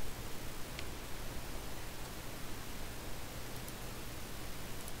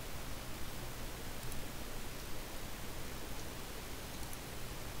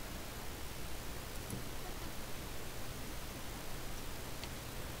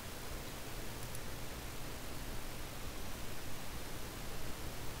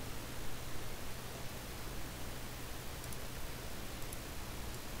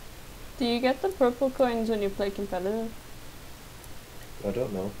 Do you get the purple coins when you play competitive? I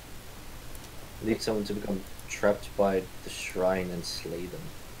don't know. I need someone to become trapped by the shrine and slay them.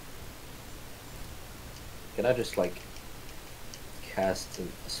 Can I just like cast a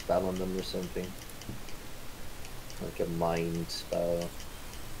spell on them or something? Like a mind spell.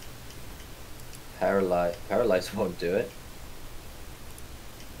 Paralyze won't do it.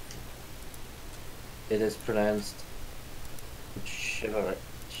 It is pronounced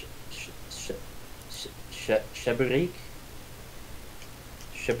Shaburik?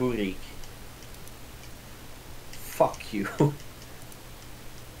 Shaburik. Fuck you.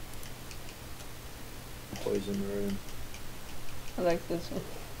 Poison rune. I like this one.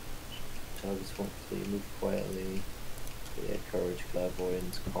 Targets won't flee, move quietly. Yeah, courage,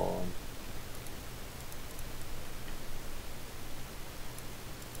 clairvoyance, calm.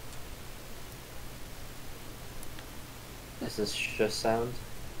 Is this sh sound?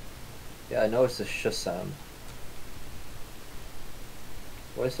 Yeah, I know it's a sh sound.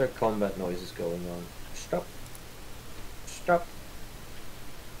 Why is there combat noises going on? Stop. Stop.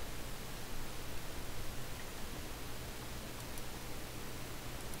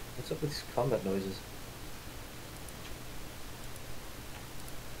 What's up with these combat noises?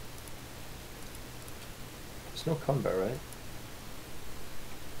 There's no combat, right?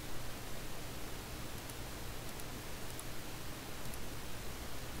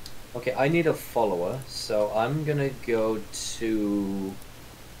 Okay, I need a follower, so I'm gonna go to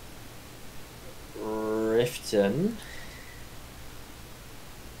Riften.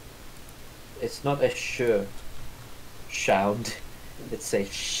 It's not a sh sound, it's a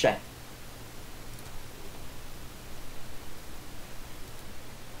sh.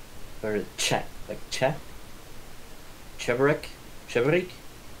 Or a chat, like chat. Chebrick? Chebrick?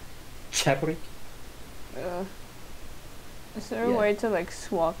 Chebrick? Is there a Yeah. way to like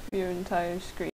swap your entire screen?